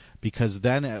someone. Because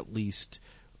then at least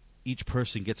each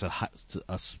person gets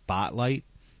a spotlight.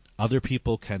 Other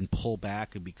people can pull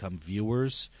back and become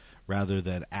viewers rather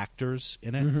than actors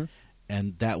in it,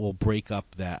 and that will break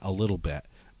up that a little bit.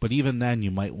 But even then,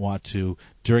 you might want to,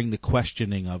 during the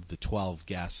questioning of the 12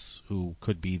 guests who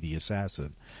could be the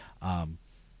assassin,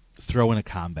 throw in a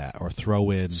combat or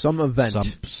throw in some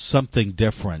event, something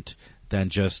different than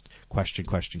just question.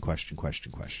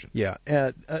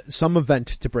 Yeah, some event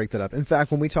to break that up. In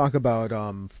fact, when we talk about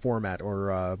format,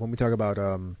 or when we talk about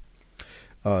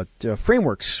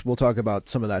frameworks, we'll talk about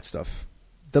some of that stuff.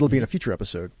 That'll be in a future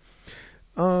episode.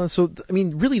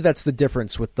 Really, that's the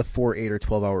difference with the 4, 8, or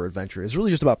 12-hour adventure. It's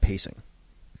really just about pacing.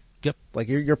 Yep. Like,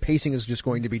 your pacing is just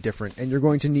going to be different, and you're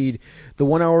going to need... The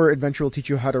 1-hour adventure will teach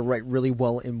you how to write really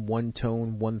well in one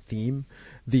tone, one theme.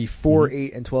 The 4,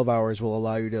 8, and 12 hours will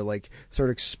allow you to, start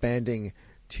expanding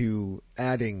to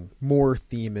adding more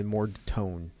theme and more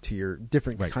tone to your...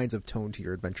 different kinds of tone to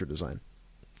your adventure design.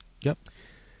 Yep.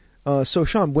 So,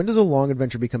 Sean, when does a long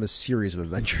adventure become a series of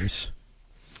adventures?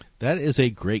 That is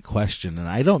a great question, and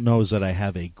I don't know that I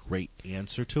have a great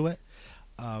answer to it.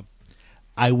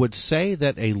 I would say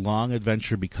that a long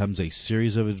adventure becomes a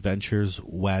series of adventures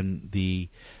when the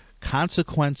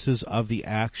consequences of the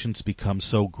actions become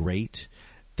so great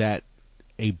that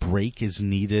a break is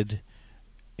needed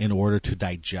in order to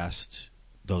digest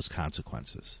those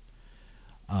consequences.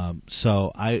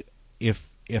 So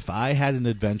if I had an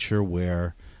adventure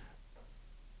where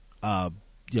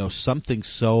something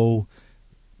so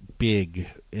big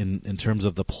in terms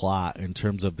of the plot, in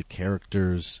terms of the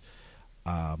characters'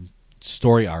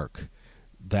 story arc,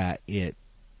 that it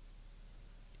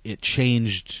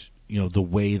changed the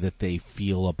way that they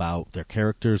feel about their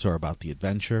characters or about the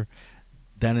adventure,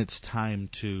 then it's time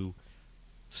to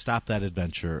stop that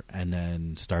adventure and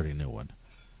then start a new one.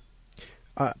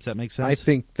 Does that make sense? I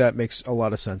think that makes a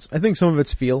lot of sense. I think some of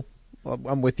it's feel.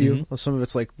 I'm with you. Some of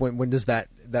it's like, when does that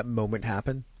moment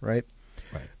happen, right?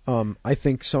 Right. I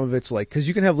think some of it's because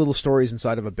you can have little stories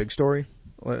inside of a big story.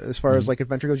 As far as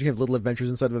adventure goes, you can have little adventures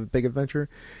inside of a big adventure.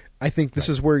 I think this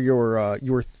is where your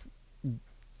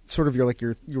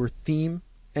theme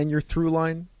and your through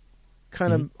line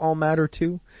kind of all matter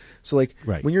too. So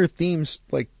when your themes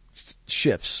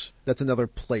shifts, that's another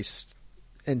place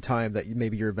and time that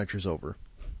maybe your adventure's over.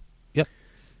 Yep.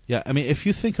 Yeah, I mean, if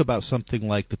you think about something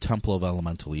like the Temple of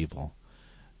Elemental Evil,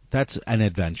 that's an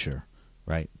adventure,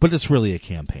 right? But it's really a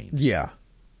campaign. Yeah.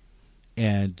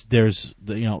 And there's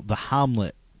the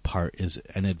Hamlet part is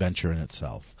an adventure in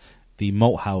itself. The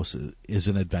Moat House is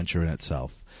an adventure in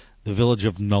itself. The village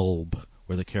of Nulb,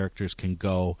 where the characters can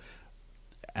go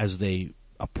as they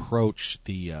approach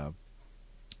the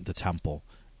temple,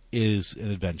 is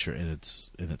an adventure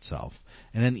in itself.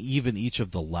 And then even each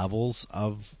of the levels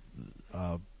of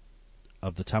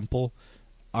the temple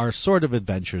are sort of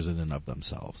adventures in and of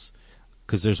themselves,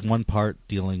 because there's one part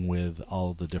dealing with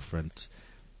all the different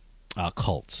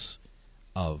cults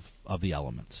of the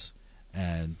elements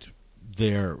and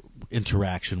their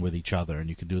interaction with each other, and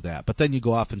you can do that. But then you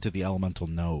go off into the elemental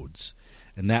nodes,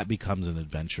 and that becomes an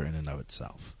adventure in and of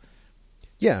itself.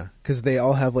 Yeah, because they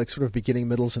all have like sort of beginning,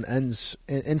 middles, and ends.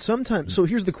 And sometimes, so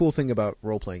here's the cool thing about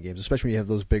role-playing games, especially when you have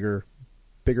those bigger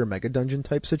mega dungeon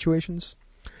type situations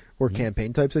or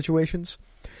campaign type situations.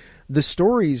 The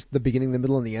stories, the beginning, the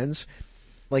middle, and the ends,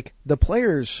 like the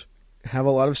players have a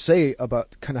lot of say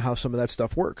about kind of how some of that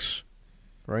stuff works,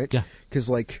 right? Yeah. Because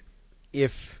like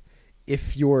if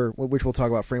your, which we'll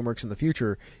talk about frameworks in the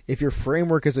future, if your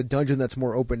framework is a dungeon that's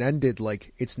more open-ended,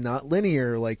 like it's not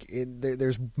linear, like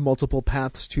there's multiple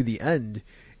paths to the end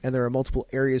and there are multiple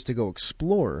areas to go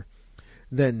explore,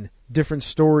 then different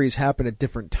stories happen at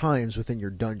different times within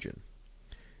your dungeon.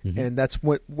 And that's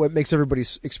what makes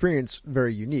everybody's experience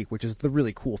very unique, which is the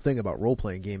really cool thing about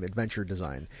role-playing game adventure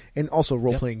design and also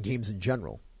role-playing games in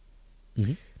general.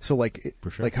 So like, For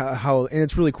sure. like how, and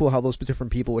it's really cool how those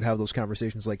different people would have those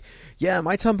conversations. Like, yeah,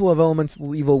 my Temple of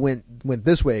Elemental Evil went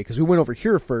this way because we went over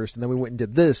here first, and then we went and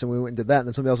did this, and we went and did that, and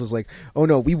then somebody else was like, oh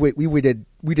no, we did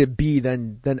B,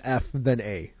 then F, then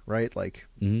A, right? Like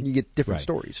you get different Right.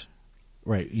 stories.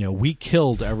 Right. We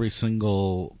killed every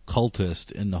single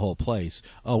cultist in the whole place.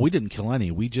 Oh, we didn't kill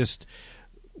any. We just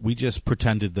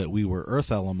pretended that we were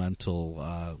Earth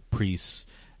Elemental priests,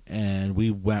 and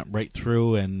we went right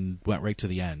through and went right to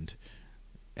the end.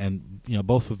 And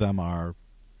both of them are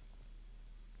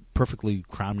perfectly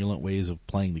cromulent ways of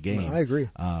playing the game. No, I agree.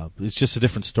 It's just a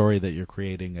different story that you're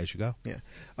creating as you go. Yeah.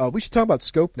 We should talk about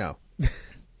scope now.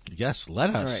 Yes, let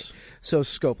us. All right. So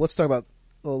scope. Let's talk about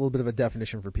a little bit of a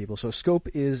definition for people. So scope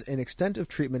is an extent of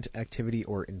treatment, activity,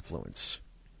 or influence.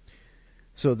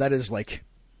 So that is like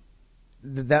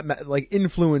like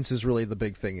influence is really the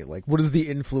big thing. Like, what is the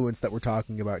influence that we're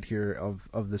talking about here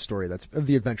of the story of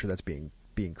the adventure that's being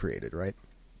created, right?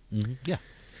 Yeah.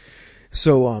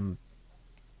 So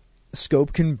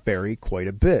scope can vary quite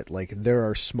a bit. Like, there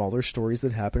are smaller stories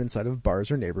that happen inside of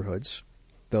bars or neighborhoods.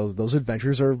 Those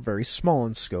adventures are very small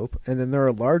in scope, and then there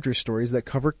are larger stories that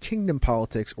cover kingdom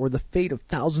politics or the fate of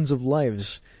thousands of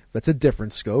lives. That's a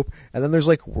different scope. And then there's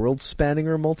like world-spanning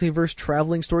or multiverse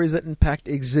traveling stories that impact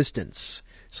existence.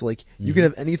 So like you can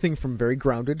have anything from very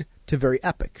grounded to very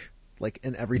epic, like,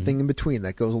 and everything in between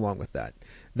that goes along with that.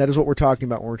 That is what we're talking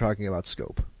about when we're talking about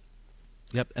scope.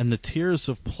 Yep, and the tiers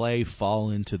of play fall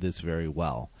into this very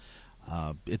well.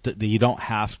 You don't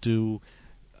have to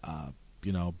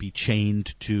be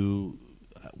chained to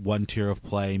one tier of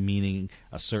play, meaning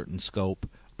a certain scope,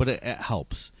 but it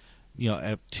helps.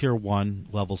 At tier 1,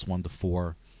 levels 1 to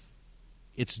 4,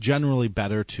 it's generally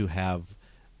better to have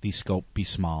the scope be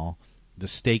small, the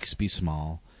stakes be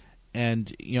small,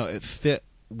 and it fit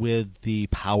with the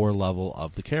power level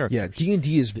of the characters. Yeah,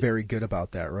 D&D is very good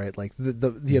about that, right? Like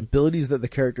the abilities that the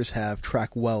characters have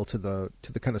track well to the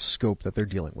kind of scope that they're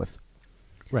dealing with.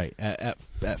 Right. At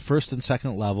first and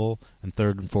second level, and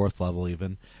third and fourth level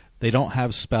even, they don't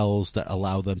have spells that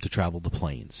allow them to travel the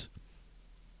planes.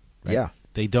 Right? Yeah.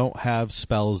 They don't have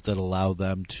spells that allow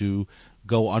them to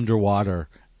go underwater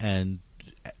and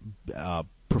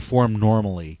perform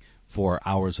normally for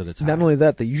hours at a time. Not only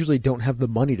that, they usually don't have the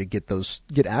money to get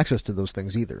access to those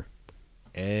things either.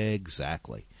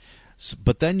 Exactly.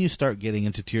 But then you start getting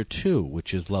into tier 2,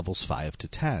 which is levels 5 to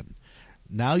 10.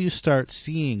 Now you start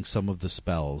seeing some of the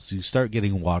spells. You start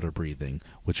getting water breathing,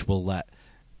 which will let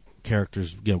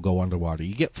characters go underwater.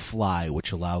 You get fly,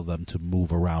 which allow them to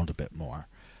move around a bit more.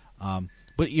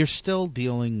 But you're still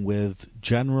dealing with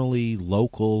generally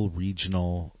local,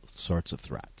 regional sorts of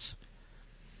threats.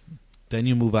 Then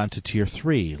you move on to tier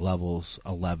 3, levels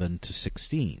 11 to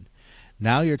 16.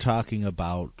 Now you're talking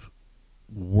about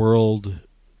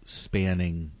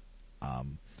world-spanning,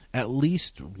 at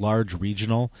least large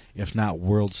regional, if not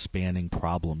world-spanning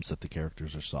problems that the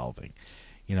characters are solving.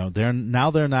 They're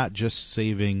not just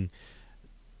saving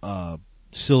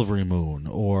Silvery Moon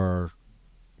or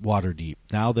Waterdeep.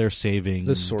 Now they're saving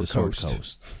the Sword Sword Coast.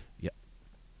 Coast. Yep.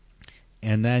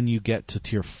 And then you get to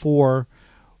tier 4,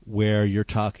 where you're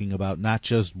talking about not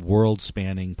just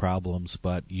world-spanning problems,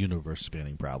 but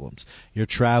universe-spanning problems. You're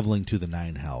traveling to the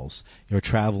Nine Hells. You're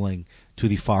traveling to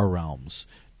the Far Realms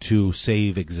to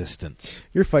save existence.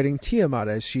 You're fighting Tiamat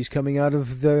as she's coming out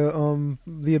of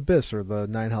the abyss or the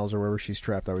Nine Hells or wherever she's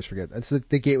trapped. I always forget. It's the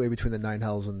gateway between the Nine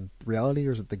Hells and reality,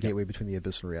 or is it the gateway between the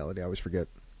abyss and reality? I always forget.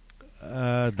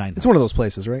 Nine It's Hells. one of those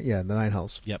places, right? Yeah, the Nine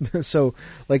Hells. Yep. So,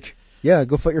 like, yeah,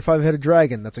 go fight your 5-headed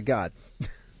dragon. That's a god.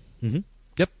 Mm-hmm.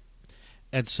 Yep.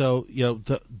 And so,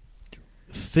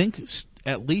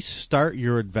 at least start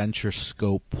your adventure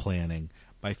scope planning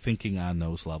by thinking on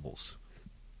those levels.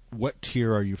 What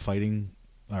tier are you planning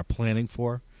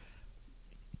for?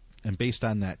 And based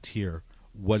on that tier,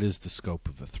 what is the scope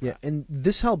of the threat? Yeah, and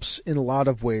this helps in a lot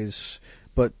of ways,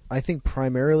 but I think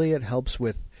primarily it helps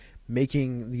with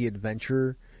making the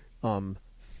adventure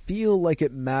feel like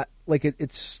it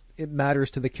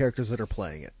matters to the characters that are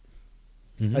playing it.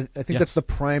 Mm-hmm. I think that's the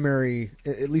primary,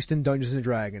 at least in Dungeons and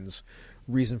Dragons,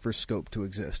 reason for scope to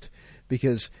exist.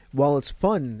 Because while it's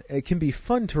fun, it can be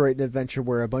fun to write an adventure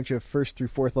where a bunch of 1st through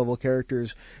 4th level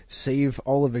characters save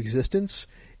all of existence.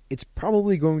 It's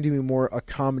probably going to be more a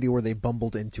comedy where they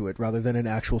bumbled into it rather than an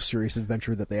actual serious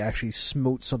adventure that they actually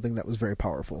smote something that was very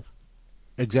powerful.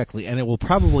 Exactly, and it will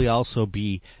probably also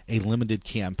be a limited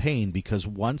campaign because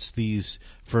once these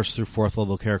 1st through 4th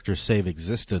level characters save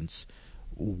existence,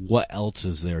 what else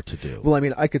is there to do? Well, I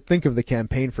mean, I could think of the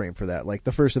campaign frame for that. Like,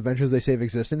 the first adventures, they save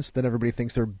existence, then everybody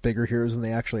thinks they're bigger heroes than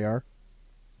they actually are.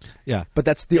 Yeah. But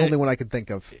that's the only one I could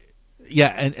think of. Yeah,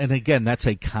 and again, that's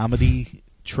a comedy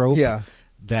trope Yeah.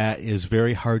 that is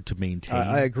very hard to maintain.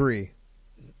 I agree.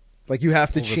 Like, you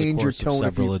have to over the change your course of tone.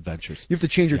 several adventures. You have to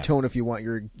change your Yeah. tone if you want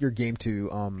your game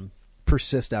to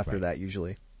persist after Right. that,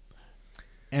 usually.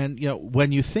 And,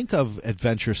 when you think of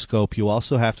adventure scope, you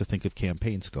also have to think of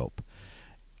campaign scope.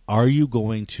 Are you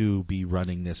going to be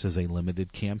running this as a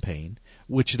limited campaign,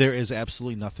 which there is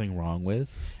absolutely nothing wrong with,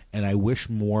 and I wish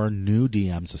more new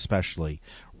DMs especially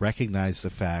recognize the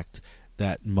fact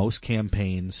that most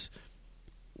campaigns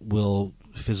will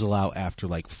fizzle out after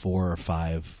like 4 or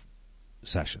 5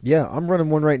 sessions. Yeah, I'm running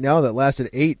one right now that lasted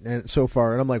 8 so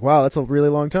far, and I'm like, wow, that's a really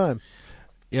long time.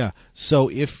 Yeah. So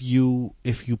if you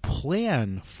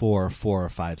plan for 4 or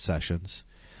 5 sessions,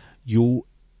 you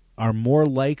are more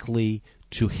likely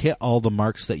to hit all the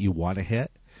marks that you want to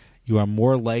hit. You are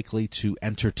more likely to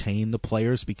entertain the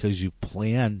players because you've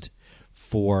planned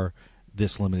for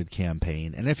this limited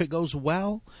campaign. And if it goes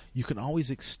well, you can always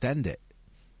extend it.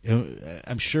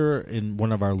 I'm sure in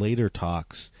one of our later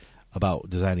talks about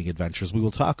designing adventures, we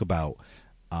will talk about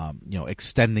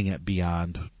extending it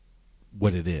beyond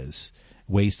what it is,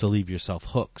 ways to leave yourself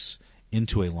hooks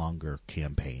into a longer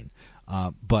campaign.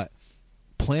 But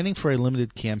planning for a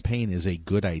limited campaign is a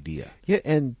good idea. Yeah,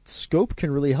 and scope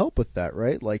can really help with that,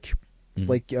 right? Like,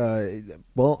 Mm-hmm.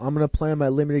 I'm going to plan my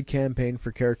limited campaign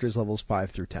for characters levels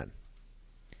 5 through 10.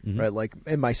 Mm-hmm. Right, like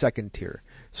in my second tier.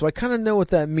 So I kind of know what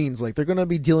that means. Like, they're going to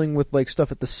be dealing with like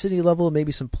stuff at the city level,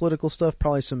 maybe some political stuff,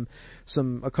 probably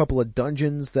a couple of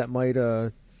dungeons that might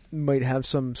have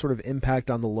some sort of impact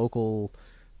on the local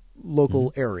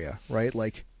area, right?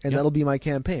 Like, and that'll be my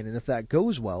campaign. And if that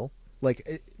goes well,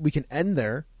 like we can end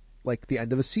there, like the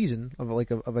end of a season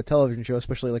of a television show,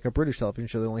 especially like a British television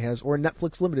show that only has, or a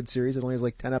Netflix limited series that only has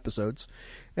like 10 episodes,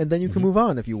 and then you can move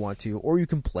on if you want to, or you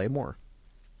can play more.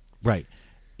 Right.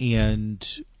 And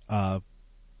I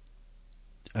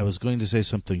was going to say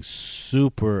something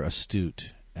super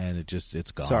astute, and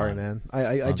it's gone. Sorry, man.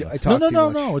 I talked no,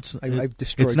 too much. no. I've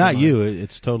destroyed it's not your you. mind.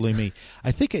 It's totally me.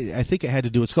 I think it had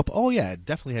to do with scope. Oh yeah, it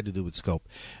definitely had to do with scope.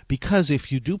 Because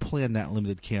if you do plan that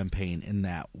limited campaign in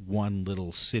that one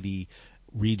little city,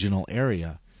 regional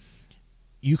area,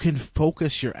 you can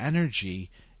focus your energy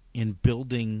in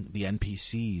building the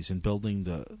NPCs and building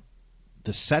the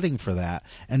setting for that,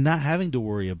 and not having to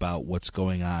worry about what's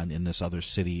going on in this other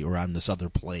city or on this other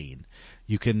plane.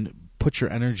 You can put your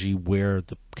energy where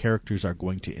the characters are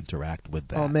going to interact with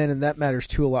that. Oh man, and that matters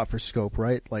too a lot for scope,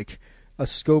 right? Like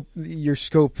your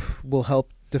scope will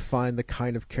help define the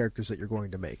kind of characters that you're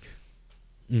going to make.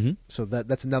 Mm-hmm. So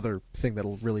that's another thing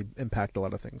that'll really impact a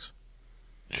lot of things.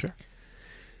 Sure.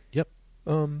 Yep.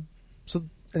 So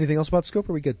anything else about scope?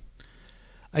 Or are we good?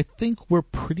 I think we're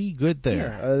pretty good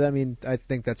there. Yeah, I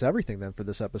think that's everything then for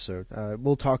this episode.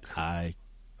 We'll talk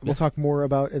more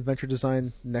about adventure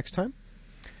design next time.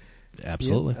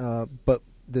 Absolutely. Yeah, but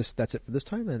that's it for this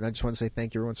time, and I just want to say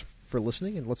thank you everyone for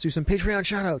listening, and let's do some Patreon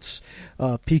shoutouts.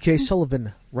 PK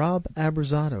Sullivan, Rob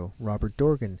Abrazato, Robert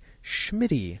Dorgan,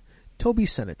 Schmitty, Toby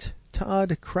Sennett,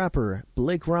 Todd Crapper,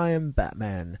 Blake Ryan,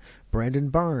 Batman, Brandon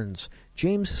Barnes,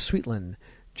 James Sweetland,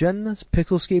 Jen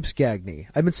Pixelscapes Gagney.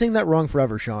 I've been saying that wrong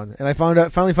forever, Sean, and I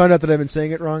finally found out that I've been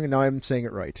saying it wrong, and now I'm saying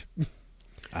it right.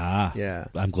 Ah, Yeah.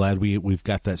 I'm glad we've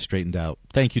got that straightened out.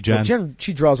 Thank you, Jen. Well, Jen,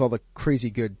 she draws all the crazy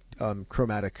good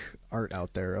chromatic art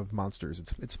out there of monsters.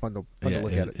 It's fun to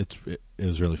look at it. It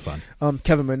is really fun.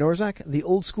 Kevin Minorzak, the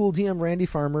old school DM Randy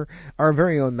Farmer, our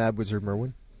very own Mad Wizard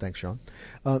Merwin. Thanks, Sean.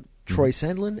 Troy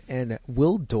Sandlin and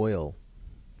Will Doyle.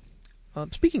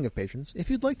 Speaking of patrons, if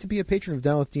you'd like to be a patron of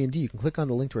Down with D&D, you can click on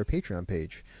the link to our Patreon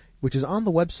page, which is on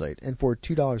the website, and for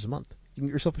 $2 a month, you can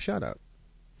get yourself a shout-out.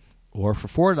 Or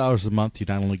for $4 a month, you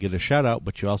not only get a shout-out,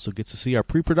 but you also get to see our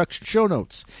pre-production show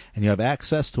notes, and you have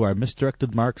access to our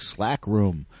Misdirected Mark Slack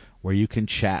room, where you can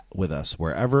chat with us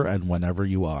wherever and whenever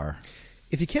you are.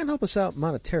 If you can't help us out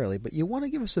monetarily, but you want to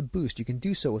give us a boost, you can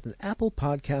do so with an Apple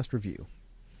Podcast review.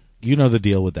 You know the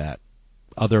deal with that.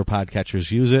 Other podcatchers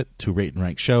use it to rate and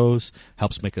rank shows,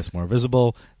 helps make us more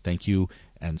visible. Thank you.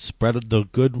 And spread the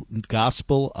good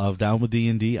gospel of Down with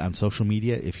D&D on social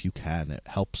media if you can. It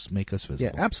helps make us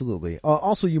visible. Yeah, absolutely.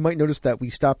 Also, you might notice that we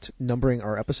stopped numbering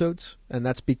our episodes, and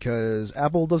that's because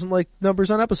Apple doesn't like numbers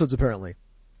on episodes, apparently.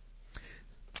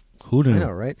 Who knew? I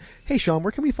know, right? Hey, Sean,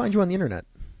 where can we find you on the internet?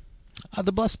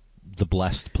 The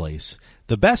blessed place.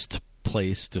 The best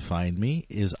place to find me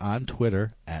is on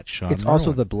Twitter at Sean It's also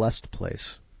Merwin. the blessed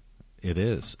place. It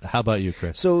is. How about you,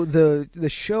 Chris? So the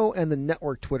show and the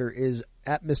network Twitter is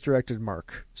at Misdirected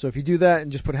Mark. So if you do that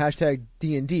and just put hashtag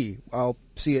D&D, I'll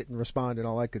see it and respond and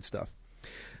all that good stuff.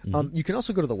 You can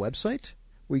also go to the website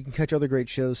where you can catch other great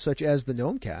shows such as the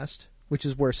Gnomecast, which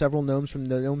is where several gnomes from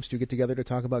the Gnome Stew get together to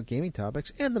talk about gaming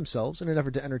topics and themselves in an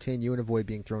effort to entertain you and avoid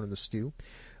being thrown in the stew.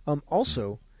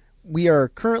 Also, we are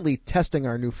currently testing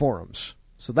our new forums.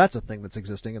 So that's a thing that's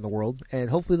existing in the world, and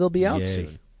hopefully they'll be out Yay.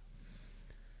 soon.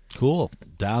 Cool.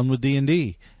 Down with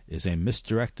D&D is a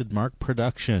Misdirected Mark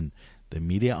production, the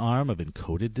media arm of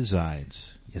Encoded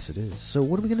Designs. Yes, it is. So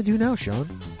what are we going to do now, Sean?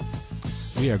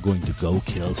 We are going to go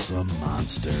kill some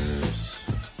monsters.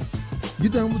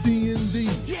 Get down with D&D.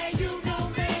 Yeah, you know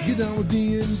me. Get down with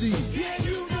D&D. Yeah,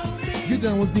 you know me. Get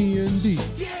down with D&D.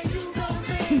 Yeah, you know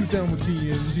me. Who's down with D&D?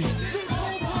 This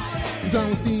whole party. Down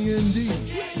with D&D.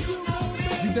 Yeah, you know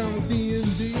me. You down with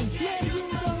D&D? Yeah,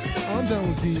 you know me. I'm down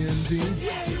with D&D.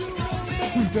 Yeah, you know me.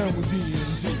 Who's down with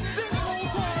D&D?